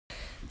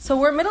So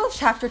we're middle of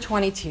chapter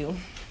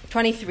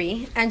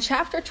 23, and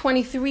chapter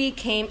 23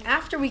 came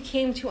after we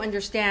came to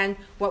understand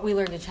what we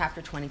learned in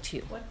chapter 22.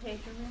 What page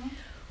are we on?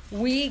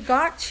 We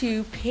got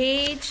to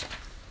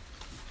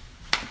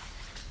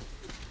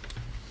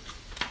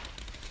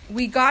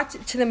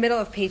the middle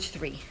of page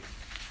 3.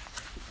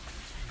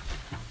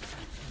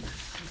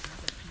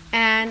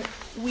 And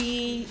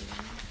we're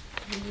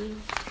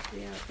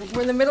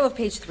in the middle of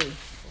page 3.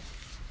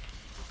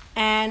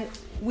 And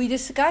we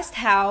discussed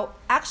how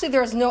actually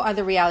there is no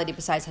other reality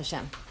besides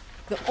Hashem.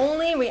 The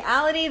only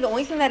reality, the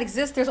only thing that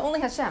exists, there's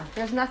only Hashem.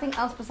 There's nothing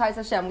else besides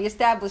Hashem. We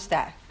established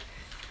that.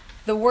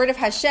 The word of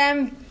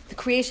Hashem, the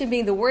creation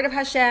being the word of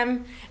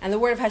Hashem, and the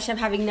word of Hashem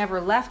having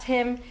never left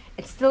him,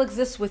 it still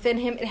exists within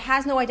him. It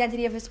has no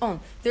identity of its own.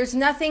 There's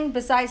nothing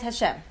besides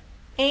Hashem.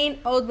 Ein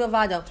od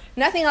milvado.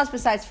 Nothing else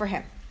besides for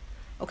him.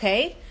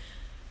 Okay?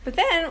 But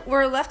then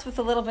we're left with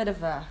a little bit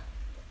of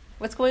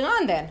what's going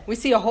on then? We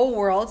see a whole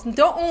world.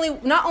 Not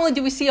only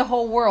do we see a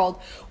whole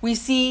world, we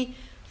see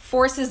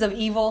forces of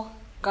evil,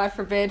 God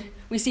forbid.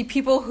 We see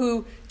people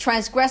who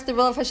transgress the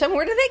will of Hashem.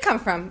 Where do they come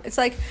from? It's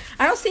like,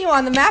 I don't see you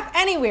on the map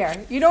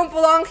anywhere. You don't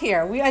belong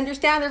here. We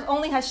understand there's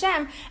only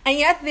Hashem, and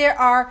yet there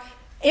are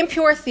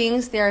impure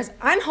things, there's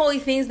unholy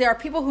things, there are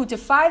people who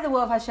defy the will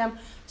of Hashem.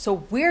 So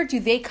where do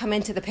they come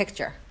into the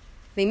picture?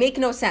 They make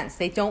no sense.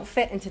 They don't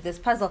fit into this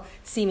puzzle,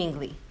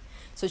 seemingly.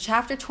 So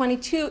chapter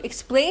 22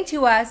 explained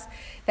to us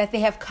that they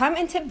have come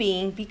into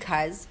being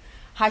because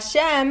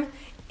Hashem,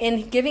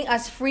 in giving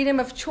us freedom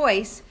of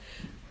choice,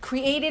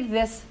 created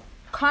this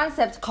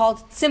concept called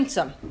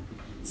tzimtzum.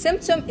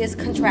 Tzimtzum is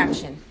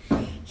contraction.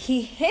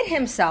 He hid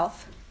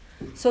himself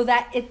so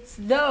that it's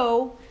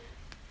though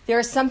there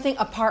is something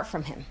apart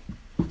from him.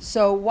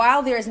 So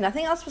while there is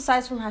nothing else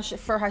besides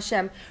for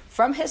Hashem,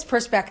 from his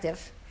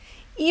perspective,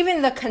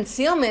 even the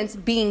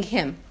concealment being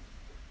him,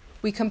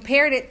 we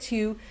compared it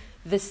to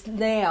the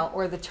snail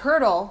or the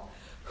turtle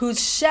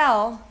whose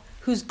shell,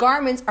 whose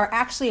garments are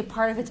actually a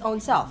part of its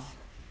own self.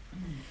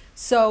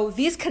 So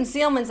these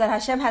concealments that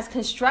Hashem has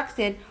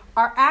constructed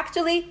are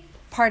actually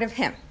part of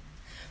him.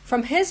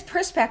 From his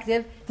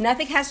perspective,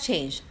 nothing has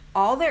changed.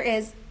 All there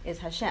is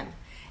Hashem.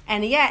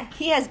 And yet,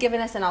 he has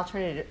given us an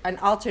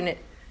alternate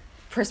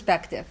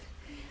perspective.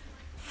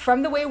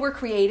 From the way we're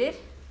created,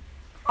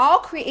 all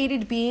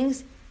created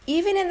beings,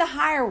 even in the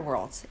higher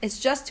worlds, it's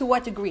just to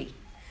what degree,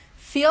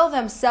 feel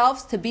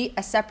themselves to be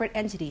a separate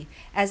entity.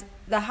 As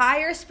the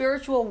higher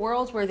spiritual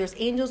worlds where there's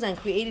angels and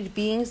created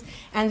beings,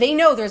 and they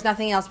know there's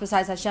nothing else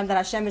besides Hashem, that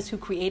Hashem is who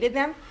created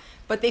them,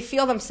 but they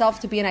feel themselves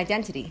to be an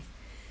identity.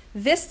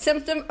 This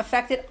symptom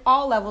affected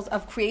all levels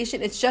of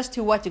creation. It's just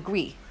to what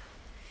degree.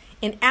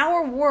 In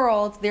our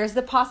world, there's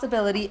the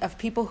possibility of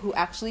people who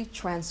actually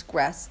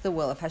transgress the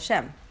will of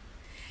Hashem.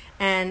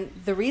 And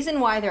the reason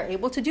why they're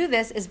able to do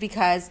this is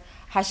because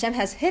Hashem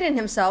has hidden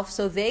himself,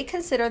 so they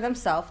consider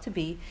themselves to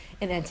be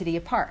an entity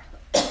apart.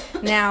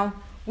 Now,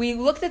 we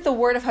looked at the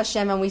word of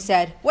Hashem and we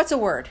said, what's a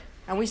word?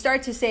 And we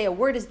started to say a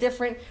word is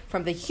different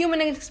from the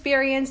human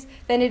experience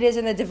than it is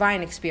in the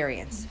divine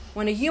experience.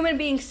 When a human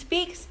being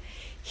speaks,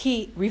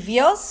 he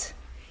reveals,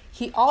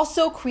 he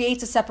also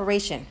creates a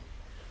separation.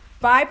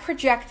 By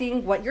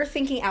projecting what you're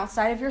thinking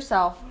outside of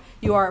yourself,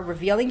 you are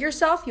revealing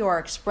yourself, you are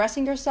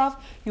expressing yourself,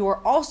 you are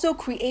also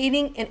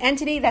creating an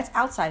entity that's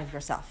outside of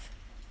yourself.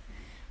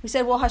 We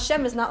said, well,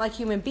 Hashem is not like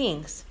human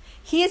beings.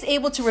 He is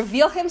able to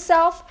reveal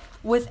himself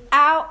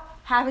without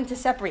having to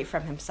separate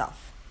from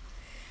himself.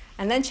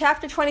 And then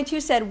chapter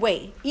 22 said,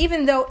 wait,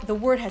 even though the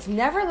word has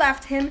never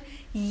left him,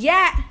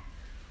 yet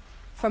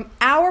from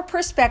our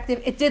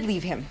perspective, it did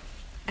leave him.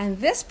 And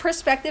this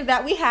perspective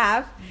that we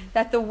have,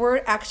 that the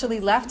word actually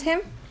left him,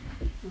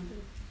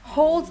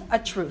 holds a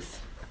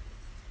truth.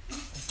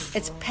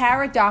 It's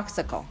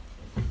paradoxical.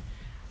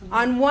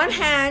 On one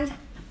hand,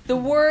 the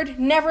word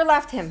never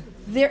left him.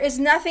 There is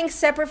nothing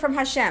separate from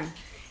Hashem.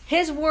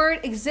 His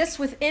word exists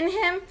within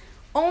him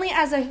only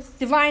as a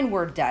divine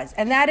word does,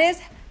 and that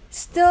is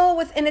still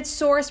within its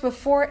source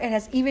before it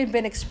has even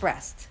been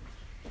expressed.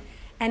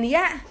 And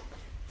yet,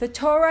 the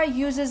Torah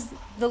uses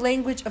the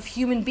language of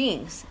human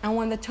beings. And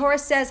when the Torah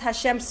says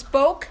Hashem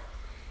spoke,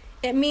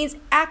 it means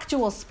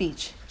actual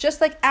speech, just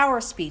like our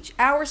speech.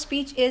 Our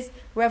speech is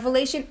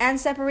revelation and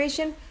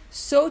separation.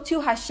 So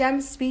too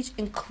Hashem's speech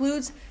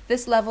includes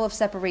this level of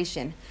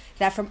separation.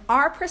 That from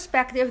our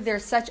perspective,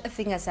 there's such a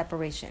thing as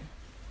separation.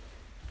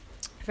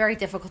 Very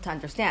difficult to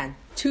understand.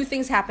 Two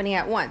things happening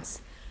at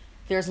once.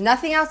 There's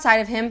nothing outside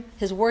of him.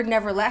 His word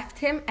never left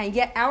him. And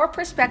yet our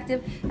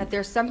perspective that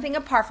there's something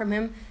apart from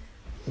him,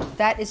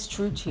 that is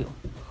true too.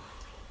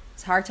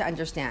 It's hard to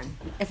understand.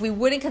 If we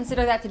wouldn't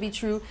consider that to be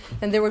true,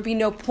 then there would be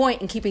no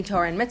point in keeping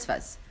Torah and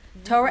mitzvahs.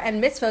 Torah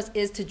and mitzvahs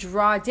is to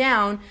draw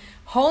down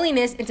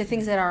holiness into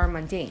things that are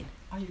mundane.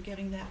 Are you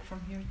getting that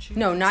from here too?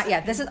 No, not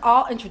yet. This is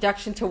all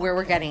introduction to where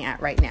we're getting at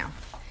right now.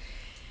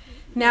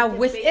 Now, like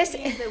with this,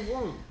 in the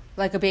womb.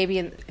 Like a baby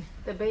in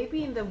the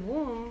baby in the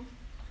womb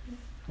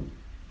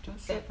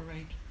Just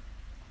separate.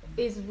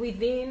 Is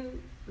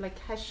within, like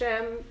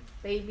Hashem,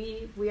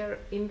 baby, we are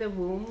in the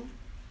womb.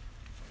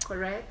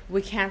 correct?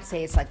 We can't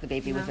say it's like the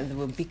baby within the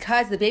womb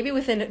because the baby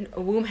within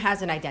a womb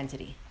has an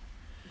identity.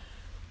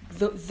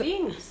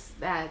 Thinks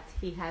that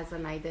he has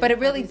an identity. But it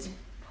really... It's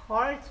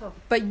part of...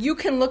 But you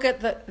can look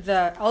at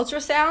the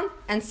ultrasound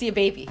and see a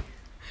baby.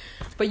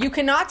 But you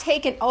cannot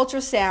take an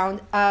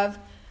ultrasound of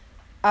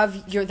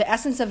the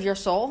essence of your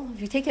soul.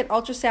 If you take an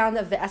ultrasound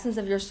of the essence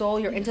of your soul,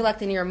 your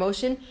intellect and your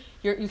emotion,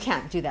 you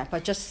can't do that.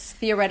 But just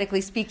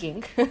theoretically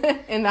speaking,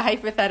 in the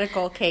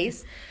hypothetical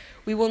case,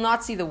 we will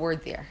not see the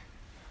word there.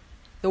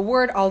 The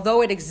word,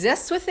 although it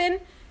exists within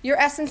your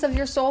essence of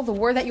your soul, the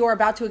word that you are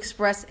about to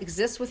express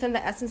exists within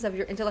the essence of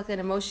your intellect and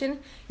emotion,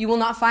 you will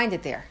not find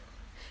it there.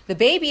 The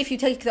baby, if you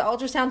take the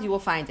ultrasound, you will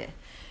find it.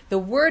 The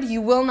word,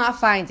 you will not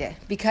find it.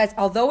 Because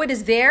although it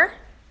is there,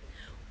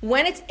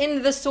 when it's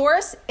in the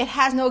source, it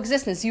has no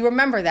existence. You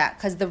remember that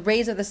because the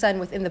rays of the sun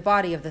within the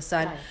body of the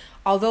sun, right,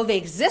 although they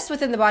exist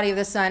within the body of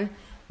the sun,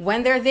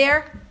 when they're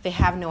there, they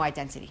have no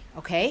identity.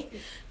 Okay?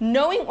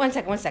 One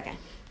second.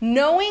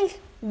 Knowing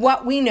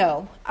what we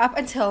know up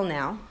until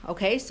now,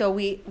 okay? So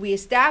we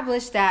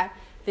established that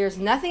there's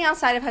nothing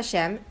outside of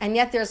Hashem, and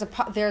yet there's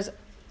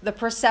the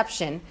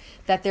perception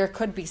that there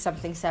could be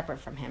something separate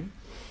from him.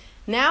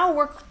 Now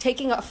we're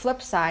taking a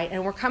flip side,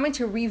 and we're coming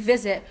to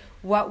revisit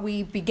what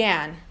we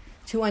began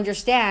to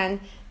understand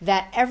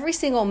that every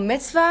single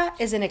mitzvah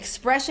is an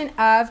expression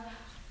of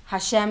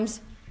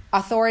Hashem's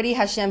authority,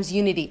 Hashem's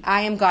unity.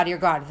 I am God, your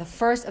God, the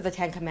first of the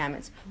 10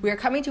 commandments. We are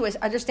coming to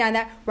understand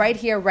that right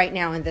here, right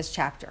now in this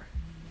chapter.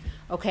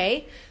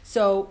 Okay?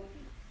 So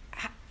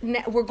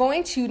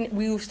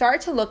we've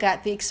started to look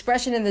at the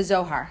expression in the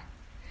Zohar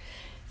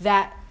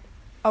that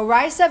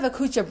Araisa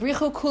v'kucha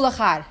brichu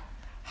kulachad.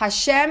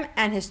 Hashem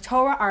and his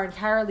Torah are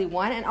entirely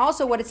one. And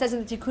also what it says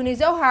in the Tikkunei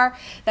Zohar,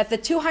 that the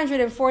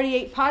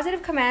 248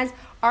 positive commands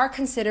are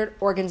considered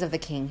organs of the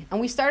king. And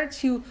we started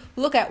to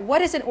look at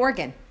what is an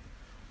organ.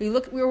 We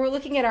were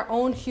looking at our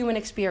own human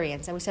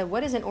experience, and we said,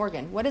 what is an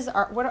organ? What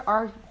are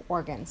our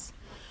organs?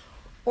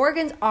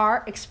 Organs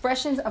are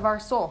expressions of our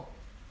soul.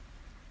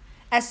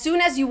 As soon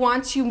as you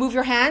want to move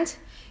your hand,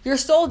 your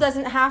soul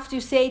doesn't have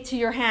to say to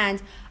your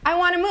hand, I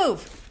want to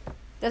move.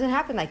 It doesn't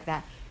happen like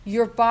that.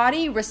 Your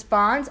body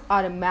responds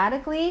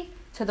automatically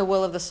to the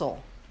will of the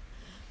soul.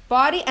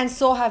 Body and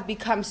soul have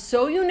become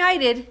so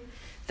united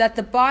that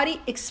the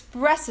body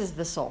expresses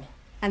the soul.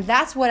 And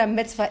that's what a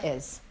mitzvah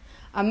is.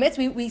 A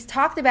mitzvah, we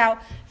talked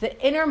about the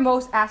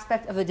innermost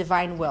aspect of the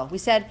divine will. We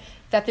said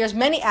that there's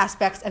many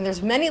aspects and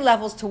there's many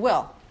levels to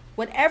will.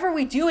 Whatever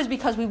we do is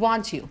because we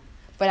want to.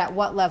 But at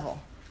what level?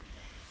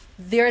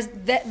 There's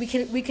that we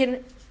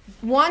can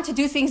want to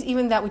do things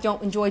even that we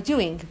don't enjoy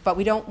doing, but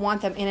we don't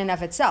want them in and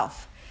of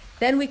itself.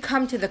 Then we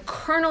come to the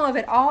kernel of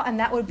it all, and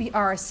that would be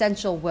our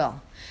essential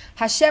will.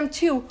 Hashem,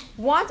 too,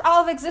 wants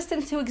all of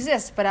existence to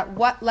exist, but at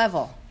what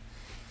level?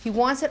 He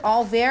wants it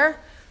all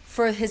there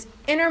for his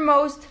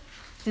innermost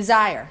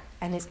desire.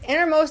 And his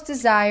innermost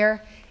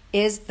desire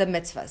is the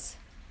mitzvahs.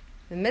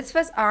 The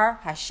mitzvahs are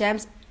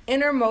Hashem's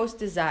innermost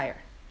desire.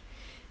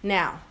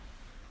 Now,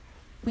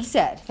 we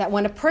said that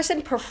when a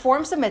person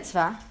performs a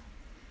mitzvah,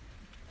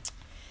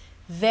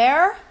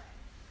 their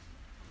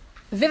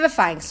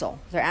vivifying soul,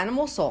 their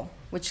animal soul,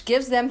 which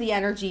gives them the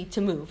energy to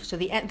move, so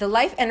the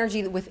life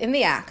energy within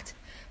the act,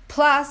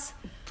 plus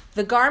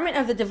the garment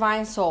of the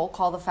divine soul,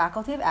 called the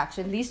faculty of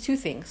action, these two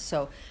things,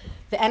 so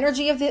the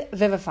energy of the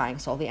vivifying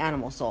soul, the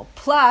animal soul,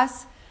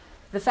 plus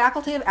the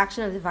faculty of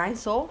action of the divine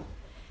soul,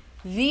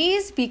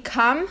 these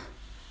become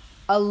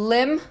a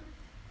limb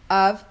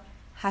of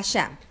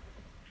Hashem.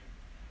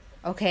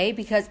 Okay?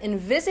 Because in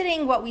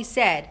visiting what we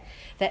said,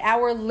 that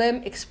our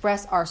limb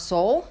express our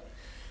soul,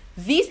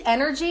 these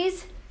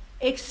energies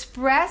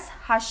express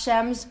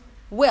Hashem's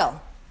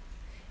will.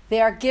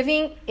 They are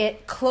giving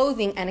it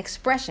clothing and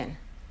expression.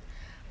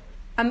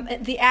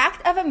 The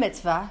act of a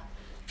mitzvah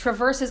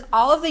traverses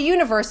all of the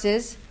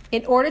universes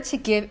in order to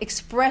give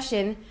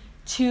expression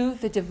to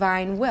the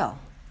divine will.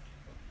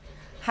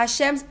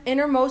 Hashem's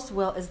innermost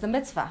will is the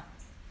mitzvah.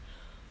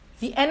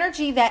 The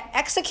energy that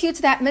executes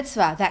that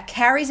mitzvah, that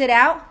carries it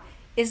out,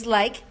 is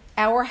like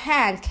our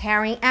hand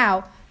carrying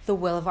out the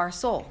will of our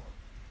soul.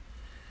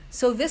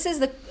 So this is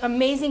the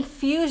amazing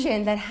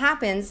fusion that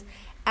happens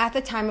at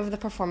the time of the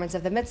performance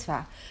of the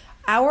mitzvah.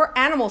 Our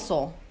animal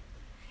soul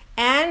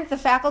and the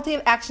faculty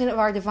of action of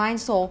our divine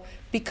soul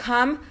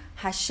become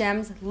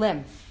Hashem's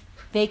limb.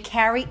 They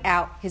carry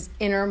out his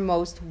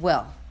innermost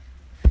will.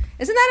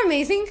 Isn't that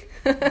amazing?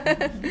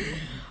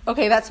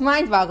 Okay, that's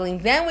mind-boggling.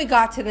 Then we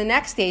got to the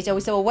next stage and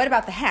we said, well, what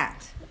about the hand?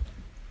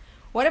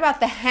 What about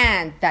the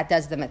hand that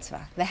does the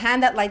mitzvah? The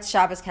hand that lights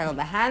Shabbos candle,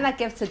 the hand that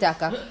gives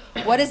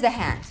tzedakah. What is the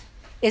hand?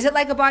 Is it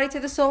like a body to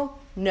the soul?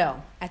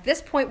 No. At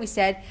this point we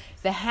said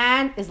the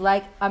hand is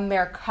like a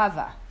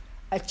merkava,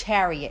 a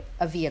chariot,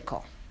 a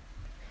vehicle.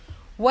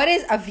 What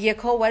is a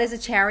vehicle? What is a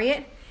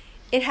chariot?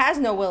 It has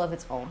no will of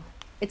its own.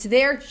 It's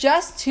there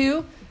just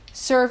to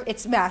serve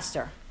its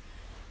master.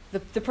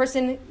 The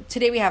person,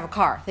 today we have a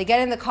car. They get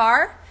in the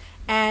car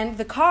and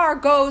the car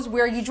goes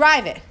where you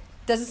drive it.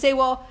 Doesn't say,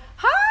 well,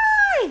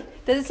 hi,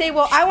 Does it say,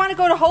 well, I want to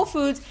go to Whole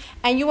Foods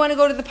and you want to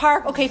go to the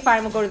park? Okay,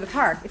 fine, we'll go to the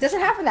park. It doesn't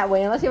happen that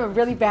way unless you have a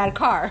really bad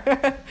car.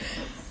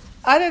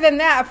 Other than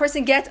that, a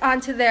person gets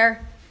onto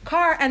their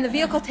car and the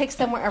vehicle takes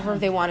them wherever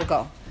they want to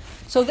go.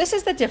 So this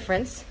is the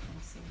difference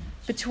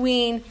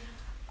between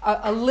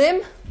a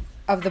limb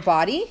of the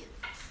body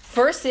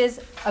versus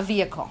a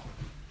vehicle.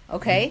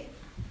 Okay?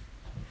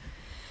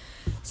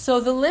 So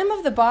the limb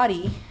of the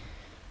body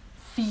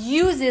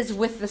fuses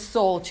with the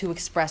soul to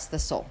express the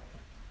soul.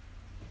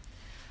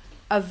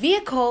 A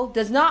vehicle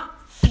does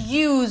not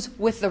fuse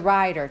with the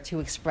rider to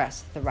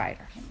express the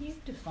rider. Can you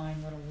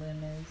define what a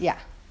limb is? Yeah.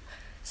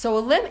 So a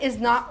limb is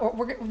not,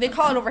 they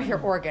call it over here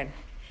organ.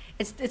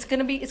 It's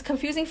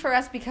confusing for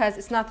us because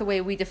it's not the way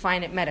we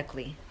define it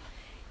medically.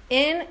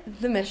 In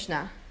the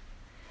Mishnah,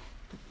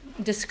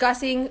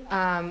 discussing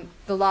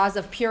the laws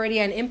of purity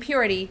and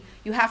impurity,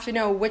 you have to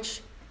know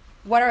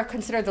what are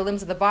considered the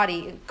limbs of the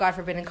body, God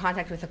forbid, in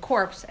contact with a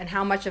corpse, and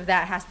how much of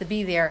that has to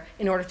be there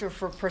in order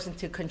for a person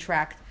to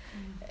contract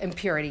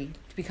impurity,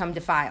 to become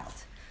defiled.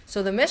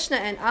 So the Mishnah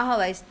in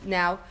Ahalais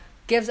now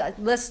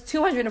lists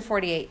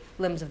 248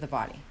 limbs of the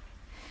body.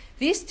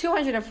 These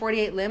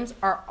 248 limbs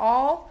are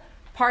all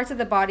parts of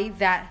the body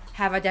that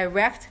have a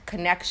direct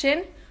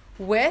connection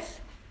with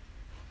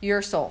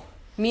your soul.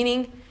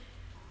 Meaning,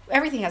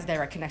 everything has a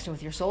direct connection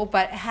with your soul,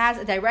 but it has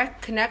a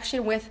direct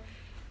connection with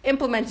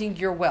implementing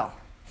your will.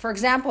 For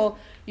example,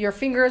 your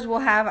fingers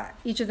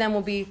each of them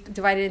will be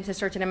divided into a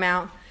certain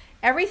amount.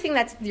 Everything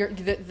that's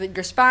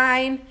your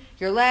spine,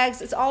 your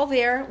legs, it's all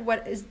there,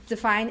 what is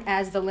defined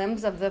as the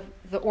limbs of the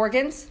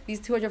organs, these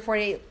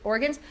 248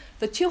 organs.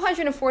 The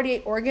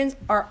 248 organs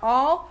are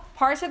all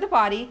parts of the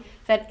body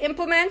that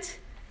implement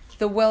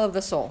the will of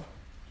the soul.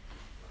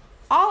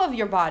 All of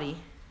your body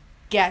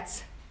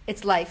gets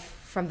its life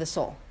from the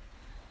soul.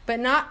 But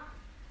not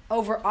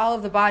over all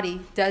of the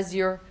body does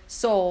your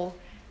soul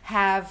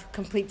have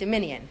complete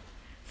dominion.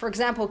 For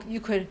example, you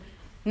could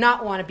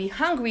not want to be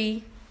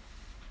hungry,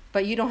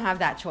 but you don't have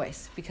that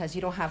choice because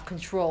you don't have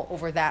control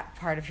over that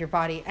part of your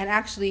body. And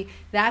actually,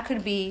 that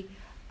could be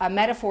a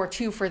metaphor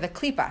too for the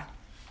klipa.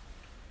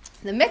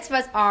 The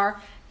mitzvahs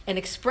are an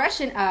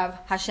expression of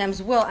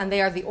Hashem's will, and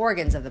they are the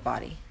organs of the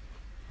body.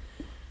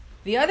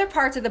 The other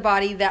parts of the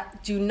body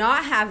that do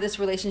not have this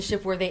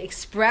relationship where they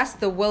express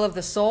the will of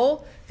the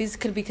soul, these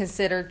could be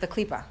considered the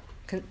klipa.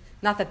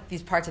 Not that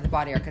these parts of the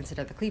body are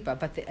considered the klipa,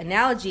 but the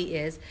analogy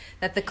is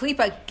that the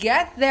klipa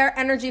get their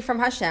energy from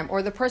Hashem,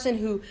 or the person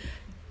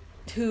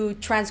who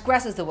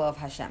transgresses the will of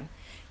Hashem.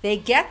 They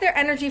get their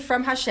energy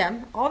from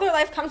Hashem. All their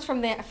life comes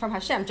from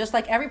Hashem, just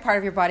like every part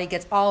of your body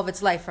gets all of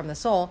its life from the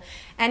soul.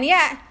 And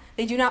yet,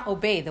 they do not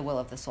obey the will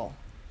of the soul.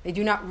 They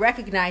do not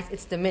recognize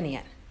its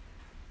dominion.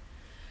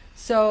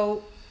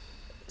 So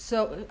we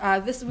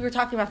were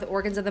talking about the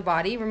organs of the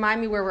body.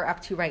 Remind me where we're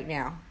up to right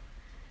now.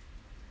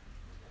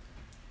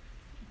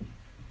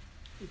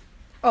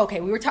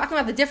 Okay, we were talking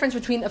about the difference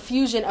between a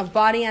fusion of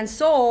body and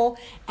soul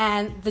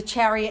and the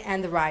chariot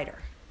and the rider.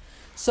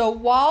 So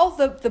while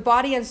the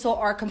body and soul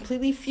are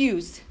completely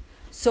fused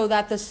so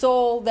that the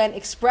soul then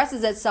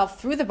expresses itself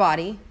through the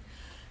body,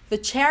 the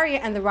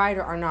chariot and the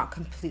rider are not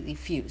completely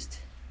fused.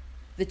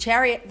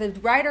 The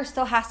rider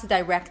still has to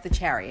direct the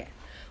chariot.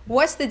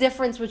 What's the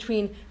difference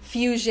between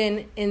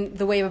fusion in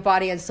the way of a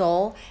body and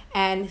soul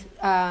and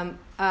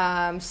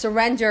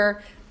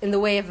surrender in the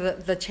way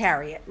of the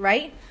chariot,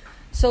 right?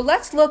 So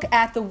let's look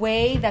at the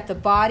way that the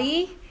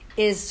body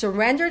is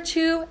surrendered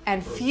to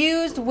and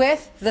fused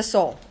with the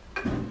soul.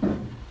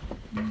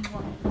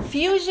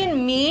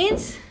 Fusion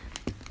means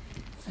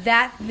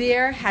that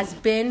there has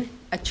been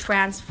a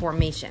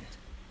transformation.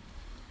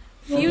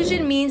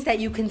 Fusion means that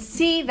you can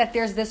see that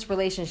there's this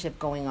relationship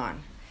going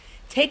on.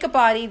 Take a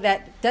body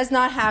that does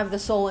not have the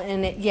soul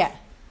in it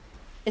yet.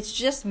 It's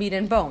just meat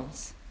and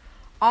bones.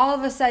 All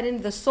of a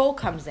sudden, the soul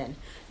comes in.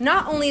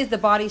 Not only is the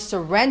body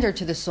surrendered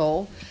to the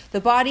soul,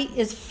 the body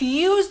is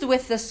fused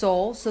with the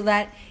soul so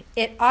that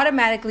it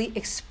automatically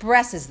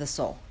expresses the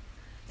soul.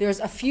 There's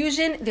a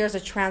fusion, there's a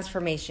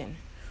transformation.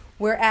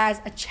 Whereas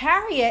a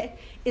chariot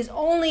is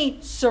only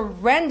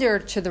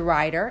surrendered to the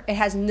rider. It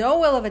has no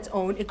will of its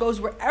own. It goes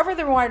wherever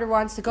the rider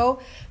wants to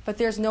go, but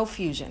there's no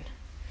fusion.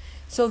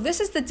 So this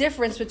is the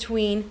difference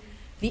between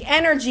the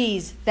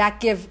energies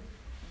that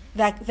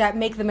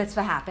make the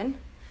mitzvah happen.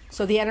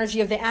 So the energy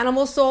of the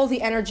animal soul,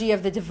 the energy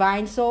of the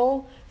divine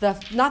soul,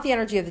 not the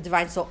energy of the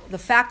divine soul, the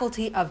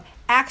faculty of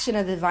action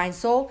of the divine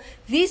soul,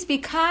 these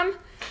become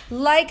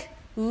like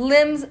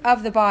limbs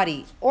of the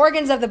body,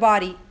 organs of the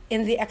body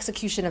in the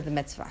execution of the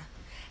mitzvah.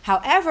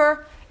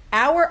 However,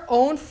 our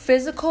own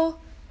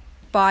physical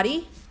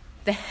body,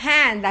 the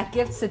hand that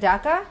gives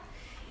tzedakah,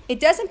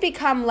 it doesn't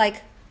become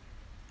like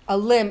a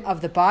limb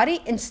of the body.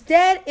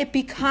 Instead, it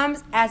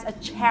becomes as a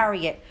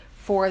chariot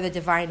for the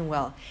divine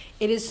will.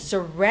 It is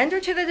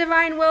surrendered to the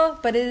divine will,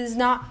 but it is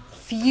not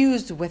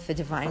fused with the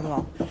divine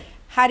will.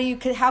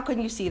 How can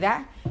you see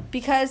that?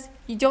 Because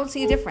you don't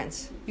see a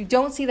difference. You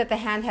don't see that the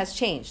hand has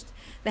changed.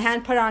 the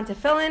hand put on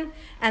tefillin,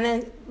 and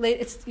then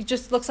it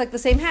just looks like the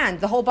same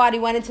hand. The whole body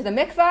went into the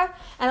mikvah,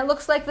 and it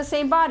looks like the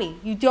same body.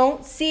 You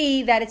don't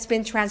see that it's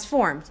been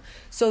transformed.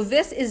 So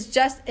this is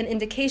just an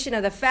indication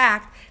of the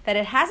fact that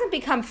it hasn't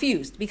become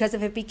fused, because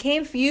if it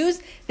became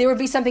fused, there would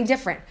be something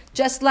different.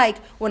 Just like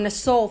when the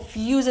soul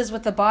fuses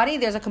with the body,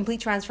 there's a complete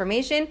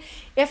transformation.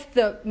 If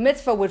the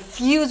mitzvah would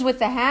fuse with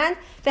the hand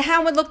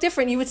would look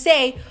different. You would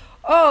say,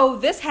 oh,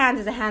 this hand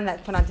is a hand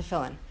that put on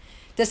tefillin.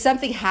 Does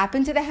something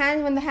happen to the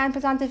hand when the hand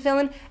puts on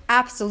tefillin?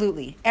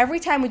 Absolutely. Every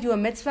time we do a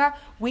mitzvah,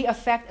 we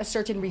affect a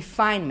certain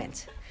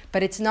refinement,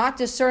 but it's not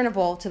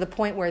discernible to the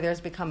point where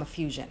there's become a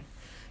fusion.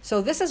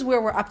 So this is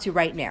where we're up to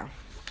right now.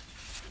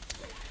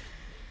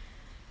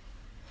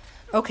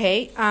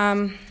 Okay,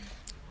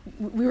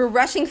 we were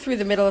rushing through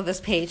the middle of this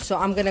page, so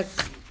I'm going to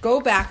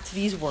go back to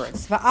these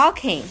words. Va'al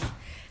kain,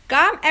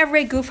 gam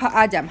evrei guf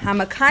ha'adam,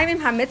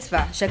 ha'makayimim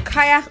ha'mitzvah,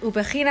 shekayach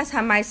ubechinas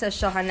ha'maisa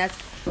shel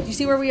hanetz. Do you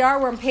see where we are?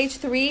 We're on page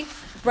 3,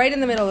 right in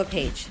the middle of the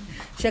page.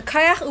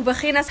 Shekayach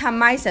ubechinas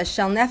ha'maisa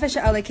shel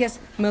nefesh ha'elikis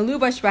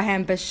melubash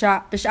bahem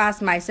b'shas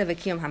maisa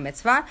v'kiyum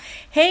ha'mitzvah,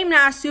 heim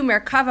na'asu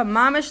merkava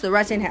mamish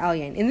l'ratzin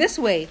ha'elyon. In this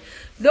way,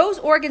 those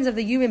organs of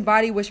the human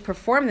body which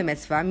perform the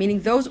mitzvah,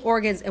 meaning those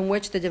organs in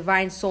which the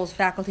divine soul's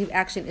faculty of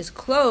action is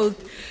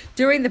clothed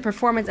during the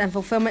performance and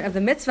fulfillment of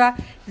the mitzvah,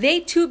 they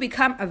too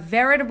become a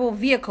veritable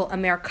vehicle, a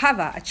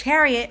merkava, a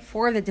chariot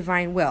for the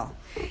divine will.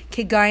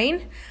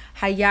 Kigain,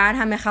 hayad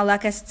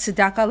ha'mechalakas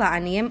tzedakah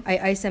la'aniyim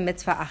ayisa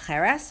mitzvah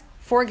acheres.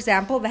 For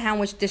example, the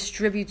hand which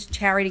distributes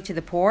charity to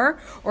the poor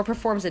or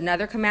performs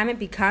another commandment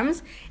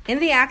becomes, in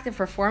the act of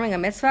performing a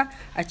mitzvah,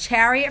 a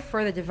chariot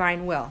for the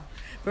divine will.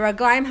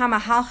 V'raglaim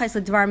ha'mahalches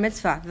l'dvar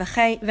mitzvah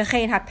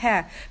v'chein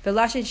ha'peh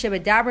v'lashin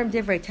shebedabrim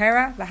divrei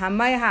Torah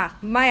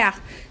v'hamayach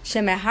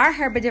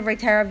shemeharher b'divrei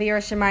Torah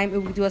v'yira shemayim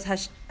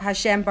u'gdulas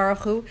Hashem Baruch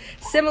Hu.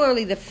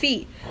 Similarly, the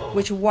feet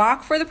which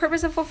walk for the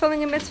purpose of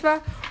fulfilling a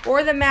mitzvah,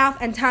 or the mouth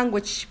and tongue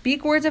which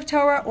speak words of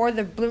Torah, or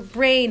the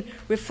brain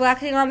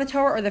reflecting on the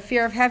Torah or the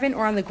fear of heaven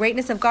or on the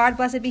greatness of God,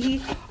 blessed be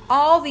He,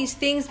 all these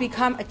things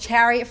become a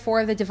chariot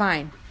for the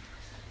divine.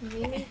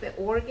 Meaning the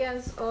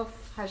organs of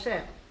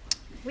Hashem.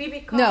 We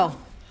become... No.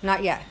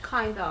 Not yet.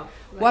 Kind of.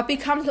 Like, what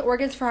becomes the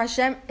organs for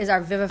Hashem is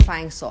our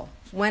vivifying soul.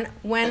 When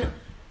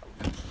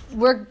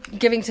we're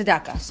giving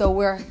tzedakah, so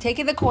we're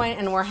taking the coin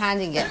and we're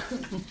handing it,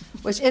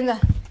 which in the...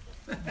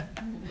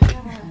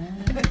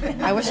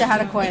 I wish I had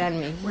a coin on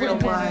me. Real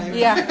live.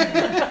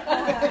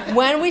 Yeah.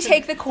 When we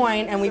take the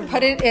coin and we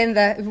put it in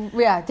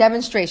the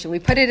demonstration, we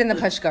put it in the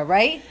pushka,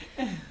 right?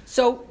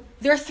 So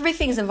there are 3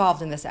 things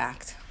involved in this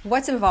act.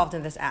 What's involved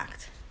in this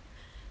act?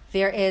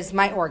 There is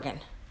my organ,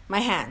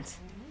 my hand.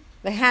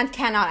 The hand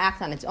cannot act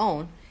on its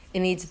own. It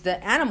needs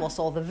the animal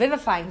soul, the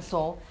vivifying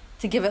soul,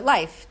 to give it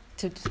life.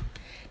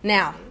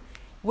 Now,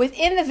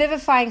 within the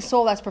vivifying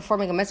soul that's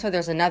performing a mitzvah,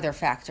 there's another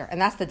factor, and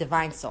that's the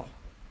divine soul.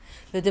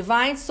 The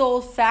divine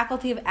soul's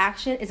faculty of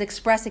action is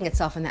expressing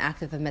itself in the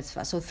act of the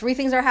mitzvah. So 3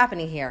 things are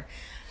happening here,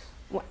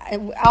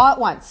 all at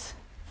once.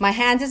 My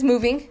hand is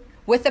moving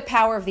with the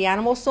power of the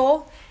animal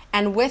soul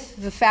and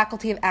with the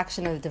faculty of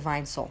action of the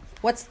divine soul.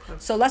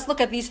 So let's look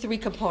at these 3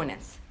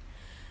 components.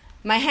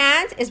 My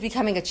hand is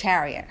becoming a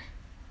chariot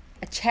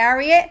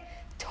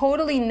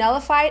totally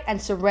nullified and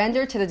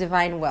surrendered to the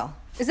divine will.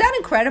 Is that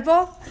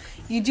incredible?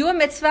 You do a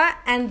mitzvah,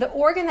 and the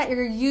organ that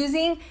you're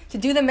using to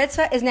do the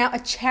mitzvah is now a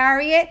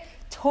chariot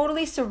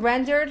totally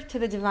surrendered to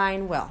the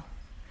divine will.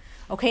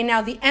 Okay,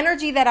 now the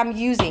energy that I'm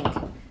using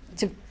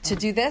to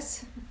do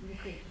this,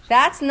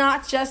 that's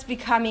not just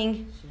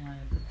becoming...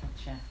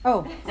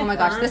 Oh my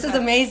gosh, this is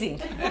amazing.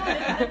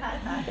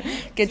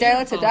 Thank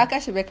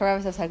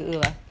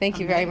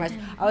you very much.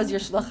 I was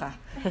your shlucha.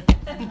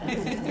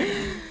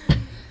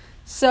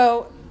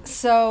 So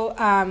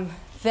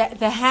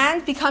the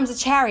hand becomes a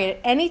chariot.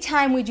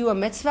 Anytime we do a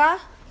mitzvah,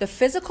 the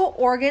physical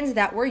organs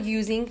that we're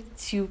using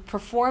to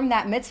perform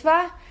that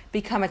mitzvah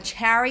become a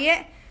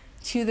chariot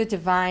to the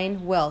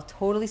divine will,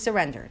 totally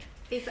surrendered.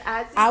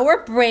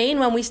 Our brain,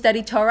 when we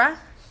study Torah,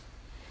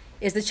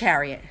 is the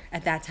chariot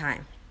at that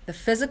time. The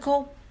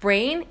physical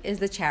brain is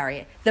the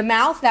chariot. The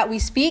mouth that we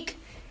speak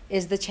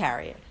is the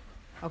chariot.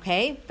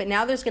 Okay? But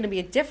now there's going to be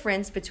a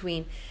difference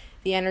between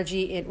the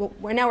energy now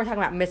we're talking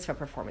about mitzvah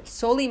performance.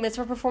 Solely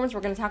mitzvah performance.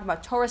 We're going to talk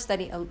about Torah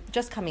study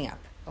just coming up.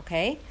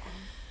 Okay?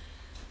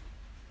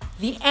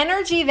 The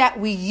energy that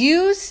we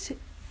used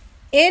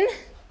in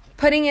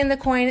putting in the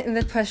coin in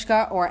the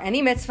pushka or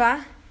any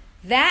mitzvah,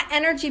 that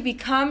energy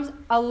becomes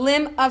a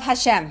limb of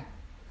Hashem.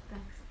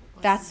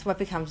 That's what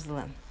becomes the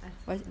limb.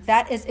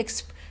 That is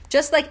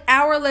just like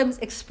our limbs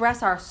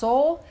express our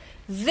soul,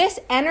 this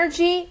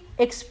energy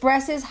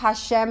expresses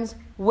Hashem's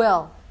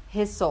will,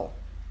 His soul,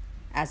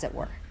 as it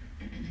were.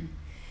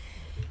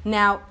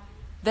 Now,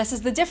 this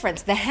is the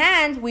difference. The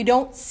hand, we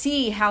don't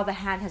see how the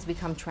hand has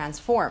become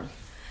transformed.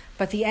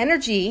 But the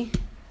energy,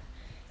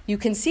 you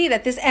can see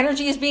that this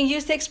energy is being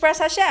used to express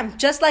Hashem.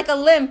 Just like a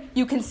limb,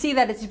 you can see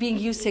that it's being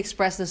used to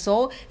express the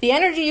soul. The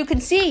energy you can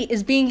see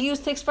is being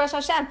used to express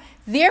Hashem.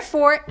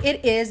 Therefore,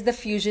 it is the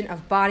fusion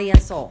of body and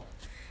soul.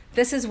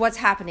 This is what's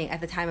happening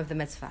at the time of the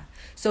mitzvah.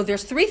 So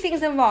there's three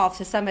things involved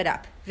to sum it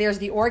up. There's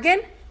the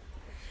organ,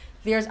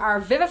 there's our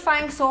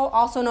vivifying soul,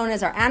 also known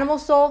as our animal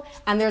soul,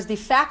 and there's the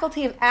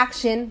faculty of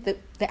action,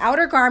 the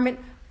outer garment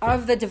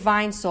of the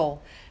divine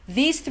soul.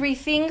 These three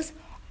things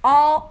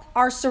all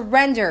are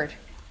surrendered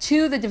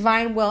to the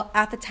divine will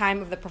at the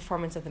time of the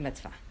performance of the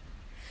mitzvah.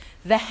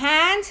 The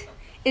hand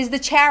is the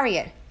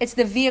chariot. It's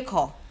the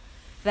vehicle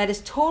that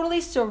is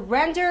totally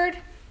surrendered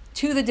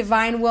to the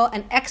divine will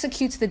and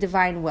executes the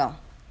divine will.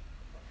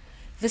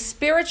 The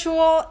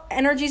spiritual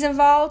energies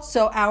involved,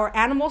 so our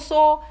animal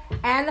soul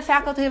and the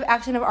faculty of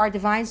action of our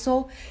divine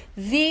soul,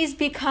 these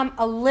become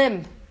a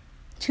limb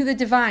to the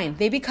divine.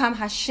 They become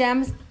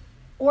Hashem's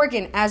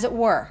organ, as it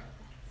were,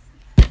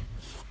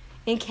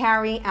 in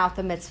carrying out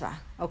the mitzvah.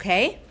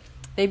 Okay?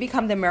 They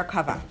become the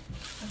Merkava.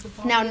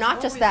 Now,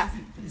 not just that.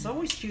 It's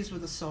always fused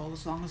with the soul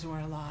as long as we're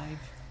alive.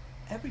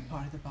 Every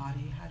part of the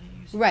body. How do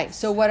you? Right.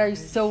 So what are you?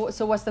 So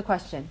what's the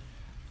question?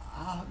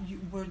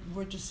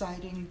 We're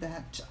deciding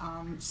that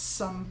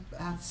some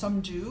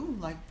do,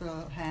 like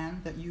the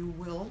hand, that you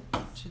will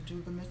to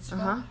do the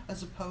mitzvah,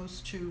 as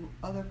opposed to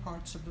other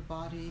parts of the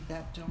body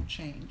that don't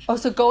change. Oh,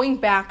 so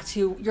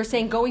you're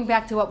saying going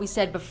back to what we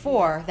said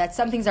before, that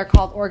some things are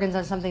called organs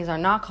and some things are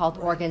not called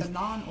organs. The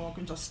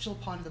non-organs are still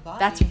part of the body.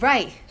 That's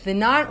right. The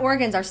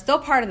non-organs are still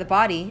part of the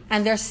body,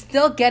 and they're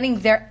still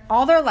getting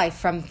all their life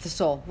from the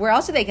soul. Where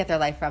else do they get their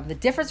life from? The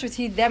difference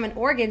between them and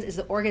organs is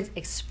the organs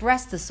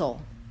express the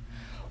soul,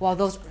 while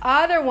those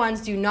other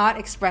ones do not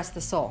express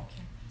the soul.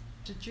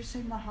 Did you say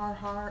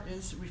Maharhar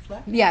is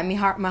reflect? Yeah,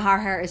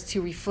 Maharhar is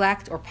to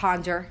reflect or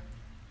ponder.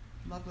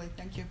 Lovely,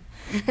 thank you.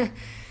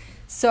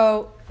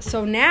 So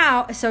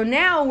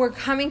now we're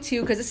coming to,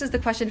 because this is the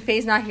question,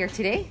 Faye's not here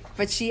today,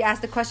 but she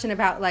asked the question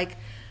about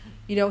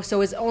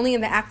so it's only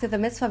in the act of the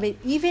mitzvah, but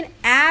even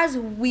as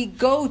we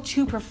go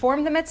to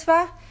perform the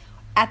mitzvah,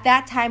 at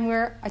that time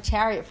we're a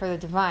chariot for the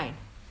divine.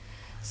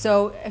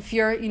 So if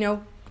you're,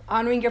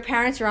 honoring your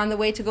parents, you're on the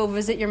way to go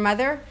visit your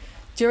mother.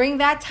 During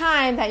that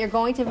time that you're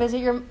going to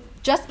visit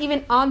just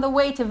even on the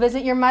way to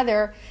visit your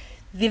mother,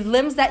 the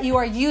limbs that you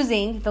are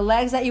using, the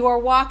legs that you are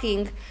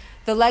walking,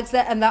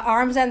 and the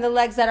arms and the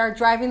legs that are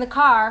driving the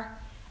car,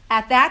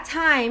 at that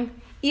time,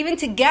 even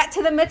to get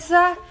to the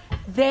mitzvah,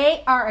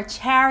 they are a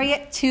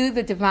chariot to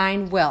the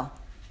divine will.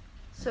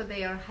 So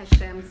they are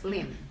Hashem's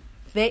limb.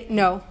 They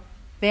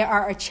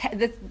are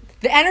the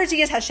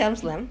energy is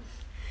Hashem's limb.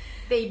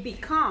 They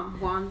become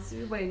once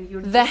when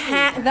you're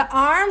the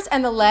arms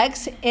and the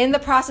legs in the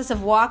process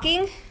of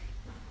walking,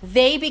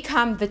 they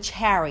become the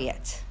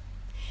chariot.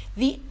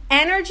 The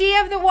energy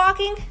of the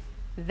walking,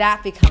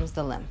 that becomes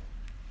the limb.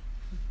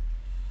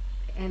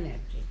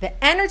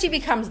 The energy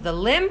becomes the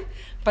limb,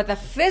 but the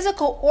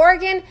physical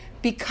organ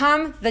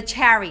become the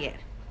chariot.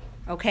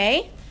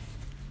 Okay?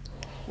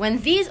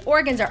 When these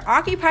organs are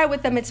occupied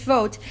with the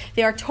mitzvot,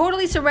 they are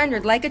totally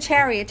surrendered like a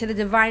chariot to the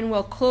divine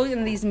will clothed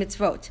in these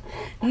mitzvot.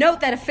 Note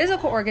that a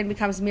physical organ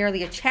becomes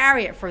merely a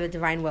chariot for the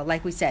divine will,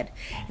 like we said.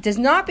 It does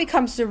not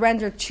become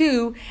surrendered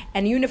to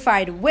and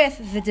unified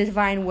with the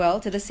divine will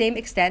to the same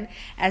extent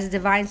as the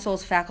divine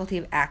soul's faculty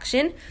of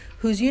action,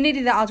 whose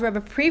unity the Alter Rebbe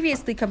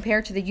previously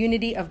compared to the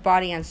unity of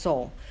body and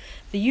soul.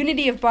 The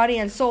unity of body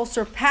and soul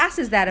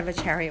surpasses that of a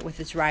chariot with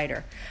its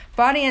rider.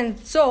 Body and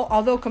soul,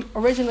 although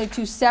originally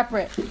two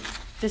separate,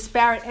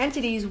 disparate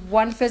entities,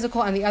 one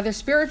physical and the other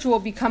spiritual,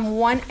 become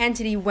one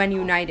entity when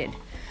united.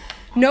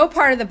 No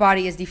part of the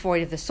body is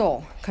devoid of the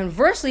soul.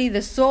 Conversely,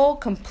 the soul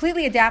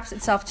completely adapts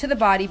itself to the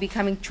body,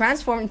 becoming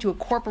transformed into a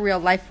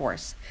corporeal life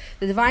force.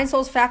 The divine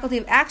soul's faculty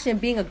of action,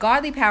 being a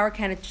godly power,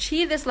 can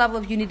achieve this level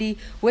of unity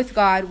with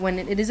God when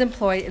it is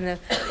employed in the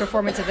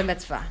performance of the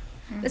mitzvah.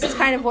 This is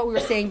kind of what we were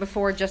saying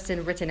before, just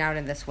written out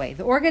in this way.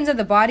 The organs of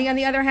the body, on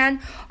the other hand,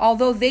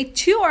 although they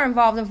too are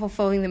involved in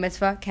fulfilling the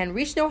mitzvah, can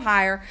reach no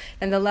higher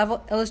than the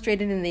level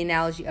illustrated in the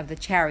analogy of the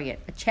chariot.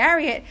 A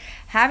chariot,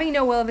 having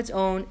no will of its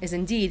own, is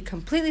indeed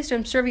completely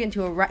subservient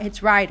to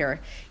its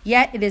rider,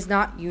 yet it is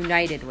not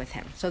united with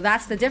him. So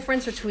that's the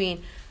difference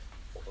between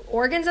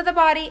organs of the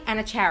body and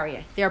a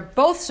chariot. They are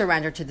both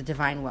surrendered to the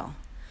divine will.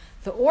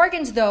 The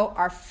organs, though,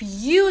 are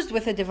fused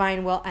with the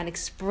divine will and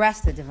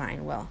express the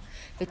divine will.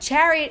 The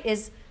chariot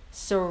is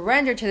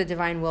surrendered to the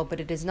divine will, but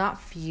it is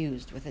not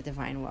fused with the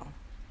divine will.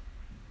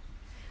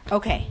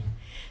 Okay.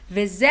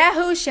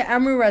 V'zehu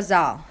she'amru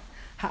razal.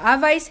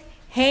 Ha'avais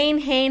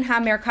hein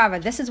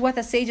ha'merkava. This is what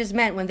the sages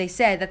meant when they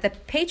said that the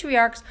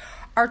patriarchs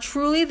are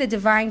truly the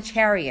divine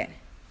chariot.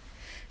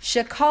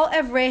 Shekal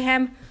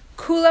evrehem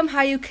kulam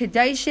hayu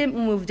kedaishim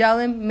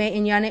umuvdalim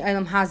me'inyane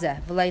olam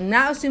hazeh. V'lai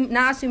na'asu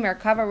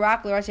merkava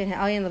rak l'rasin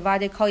ha'alyan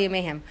levade kol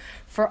yamehem.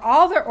 For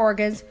all their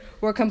organs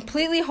were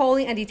completely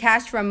holy and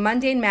detached from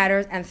mundane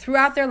matters, and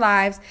throughout their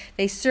lives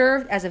they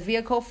served as a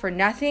vehicle for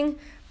nothing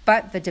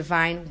but the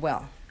divine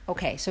will.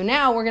 Okay, so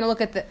now we're going to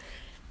look at the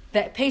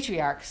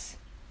patriarchs,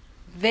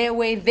 the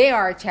way they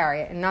are a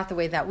chariot and not the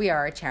way that we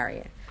are a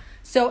chariot.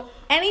 So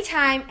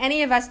anytime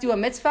any of us do a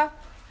mitzvah,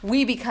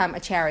 we become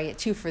a chariot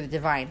too for the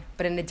divine,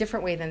 but in a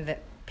different way than the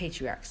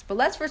patriarchs. But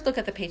let's first look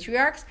at the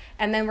patriarchs,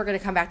 and then we're going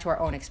to come back to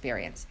our own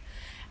experience.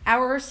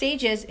 Our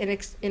sages,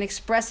 in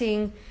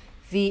expressing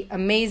the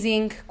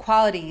amazing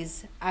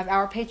qualities of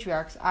our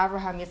patriarchs,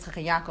 Abraham, Yitzchak,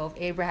 and Yaakov,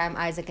 Abraham,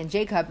 Isaac, and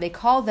Jacob, they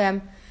call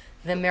them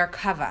the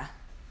Merkava,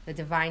 the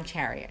divine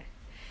chariot.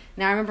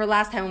 Now, I remember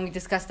last time when we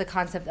discussed the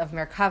concept of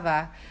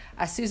Merkava,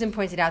 Susan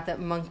pointed out that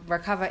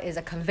Merkava is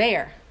a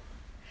conveyor.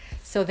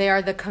 So they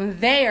are the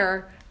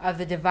conveyor of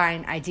the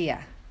divine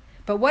idea.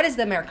 But what is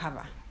the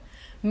Merkava?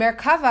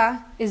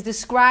 Merkava is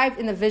described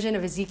in the vision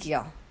of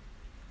Ezekiel,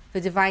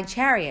 the divine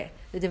chariot.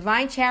 The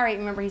divine chariot,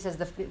 remember he says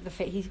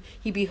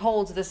he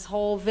beholds this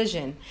whole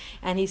vision,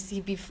 and he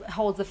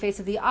beholds the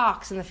face of the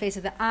ox, and the face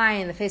of the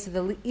lion, the face of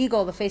the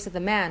eagle, the face of the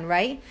man,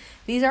 right?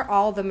 These are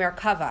all the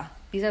Merkava.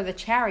 These are the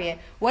chariot.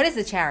 What is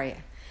the chariot?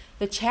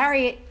 The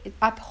chariot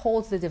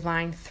upholds the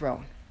divine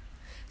throne.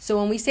 So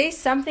when we say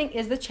something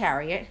is the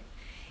chariot,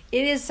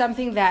 it is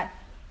something that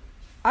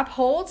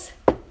upholds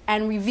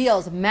and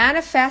reveals,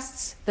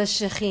 manifests the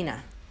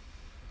Shekhinah.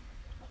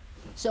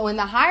 So in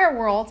the higher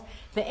world,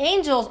 the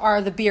angels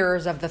are the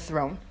bearers of the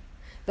throne.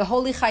 The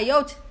holy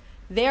Chayot,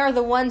 they are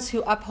the ones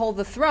who uphold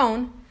the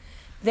throne.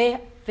 They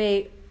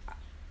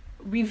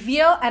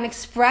reveal and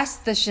express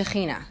the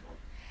Shekhinah.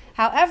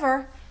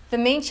 However, the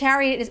main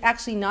chariot is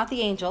actually not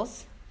the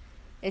angels.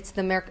 It's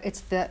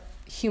the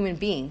human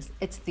beings.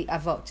 It's the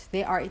Avot.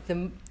 They are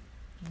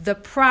the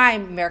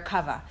prime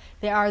Merkava.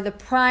 They are the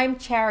prime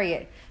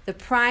chariot, the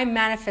prime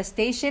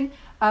manifestation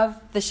of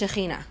the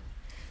Shekhinah.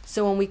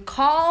 So when we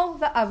call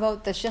the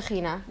Avot the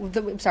Shekhinah,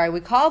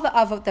 we call the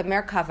Avot the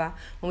Merkava,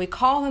 when we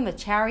call them the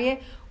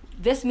chariot,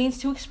 this means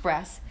to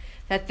express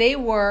that they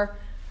were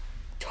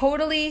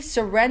totally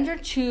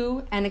surrendered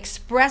to and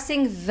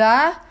expressing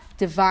the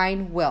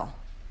divine will.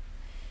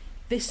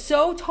 They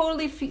so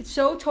totally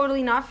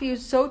not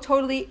fused, so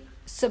totally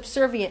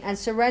subservient and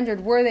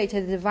surrendered were they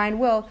to the divine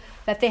will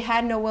that they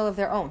had no will of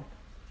their own.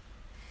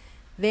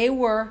 They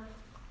were,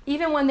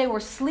 even when they were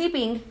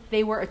sleeping,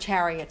 they were a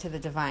chariot to the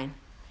divine.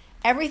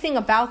 Everything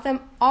about them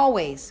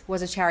always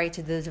was a chariot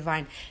to the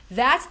divine.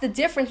 That's the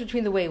difference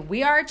between the way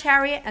we are a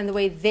chariot and the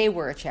way they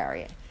were a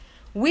chariot.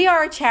 We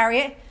are a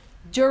chariot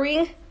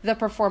during the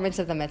performance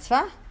of the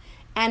mitzvah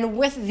and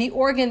with the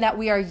organ that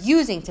we are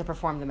using to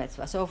perform the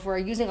mitzvah. So if we're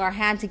using our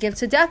hand to give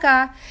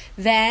tzedakah,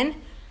 then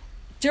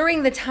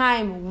during the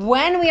time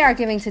when we are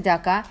giving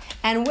tzedakah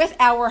and with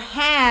our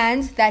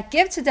hand that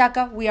give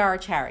tzedakah, we are a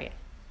chariot.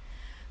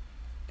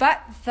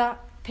 But the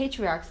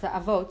patriarchs, the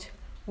Avot,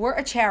 were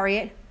a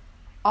chariot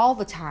all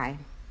the time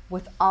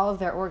with all of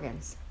their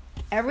organs.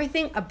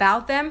 Everything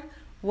about them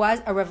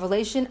was a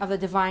revelation of the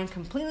divine,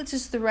 completely to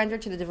surrender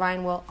to the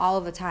divine will all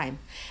of the time.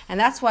 And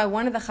that's why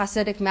one of the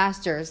Hasidic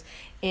masters,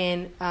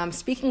 in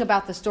speaking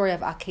about the story of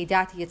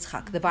Akedat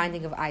Yitzchak, the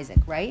binding of Isaac,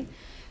 right?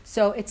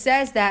 So it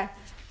says that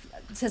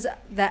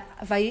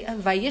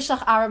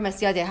Vayishlach Avraham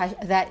es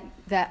yadeh,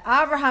 that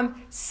Avraham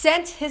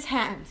sent his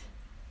hand.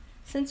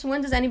 Since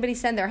when does anybody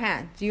send their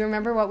hand? Do you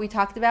remember what we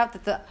talked about?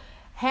 That the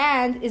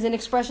hand is an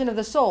expression of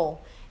the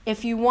soul.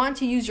 If you want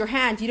to use your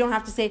hand, you don't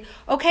have to say,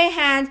 okay,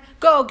 hand,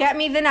 go, get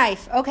me the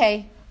knife.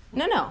 Okay.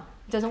 No.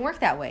 It doesn't work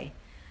that way.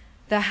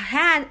 The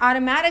hand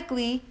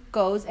automatically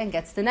goes and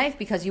gets the knife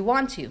because you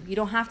want to. You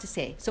don't have to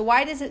say. So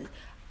why does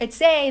it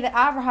say that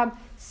Abraham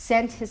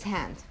sent his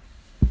hand?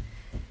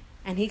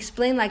 And he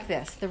explained like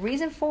this. The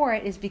reason for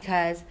it is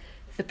because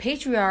the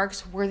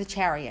patriarchs were the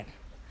chariot.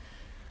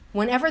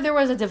 Whenever there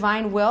was a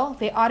divine will,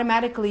 they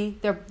automatically,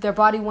 their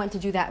body went to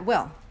do that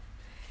will.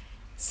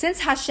 Since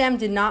Hashem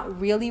did not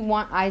really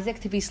want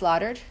Isaac to be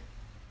slaughtered,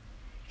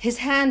 his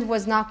hand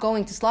was not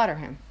going to slaughter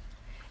him.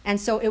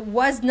 And so it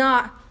was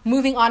not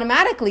moving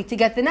automatically to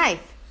get the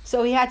knife.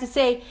 So he had to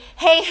say,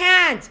 hey,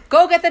 hand,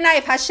 go get the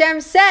knife. Hashem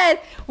said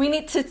we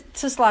need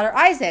to slaughter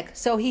Isaac.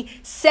 So he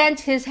sent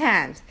his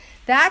hand.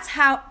 That's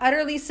how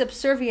utterly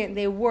subservient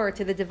they were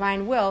to the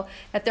divine will,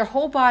 that their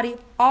whole body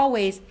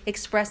always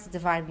expressed the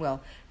divine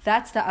will.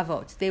 That's the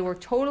Avot. They were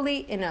totally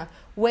in a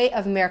way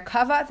of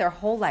Merkava their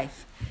whole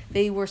life.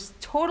 They were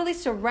totally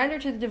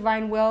surrendered to the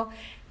divine will.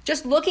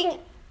 Just looking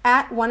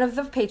at one of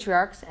the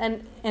patriarchs,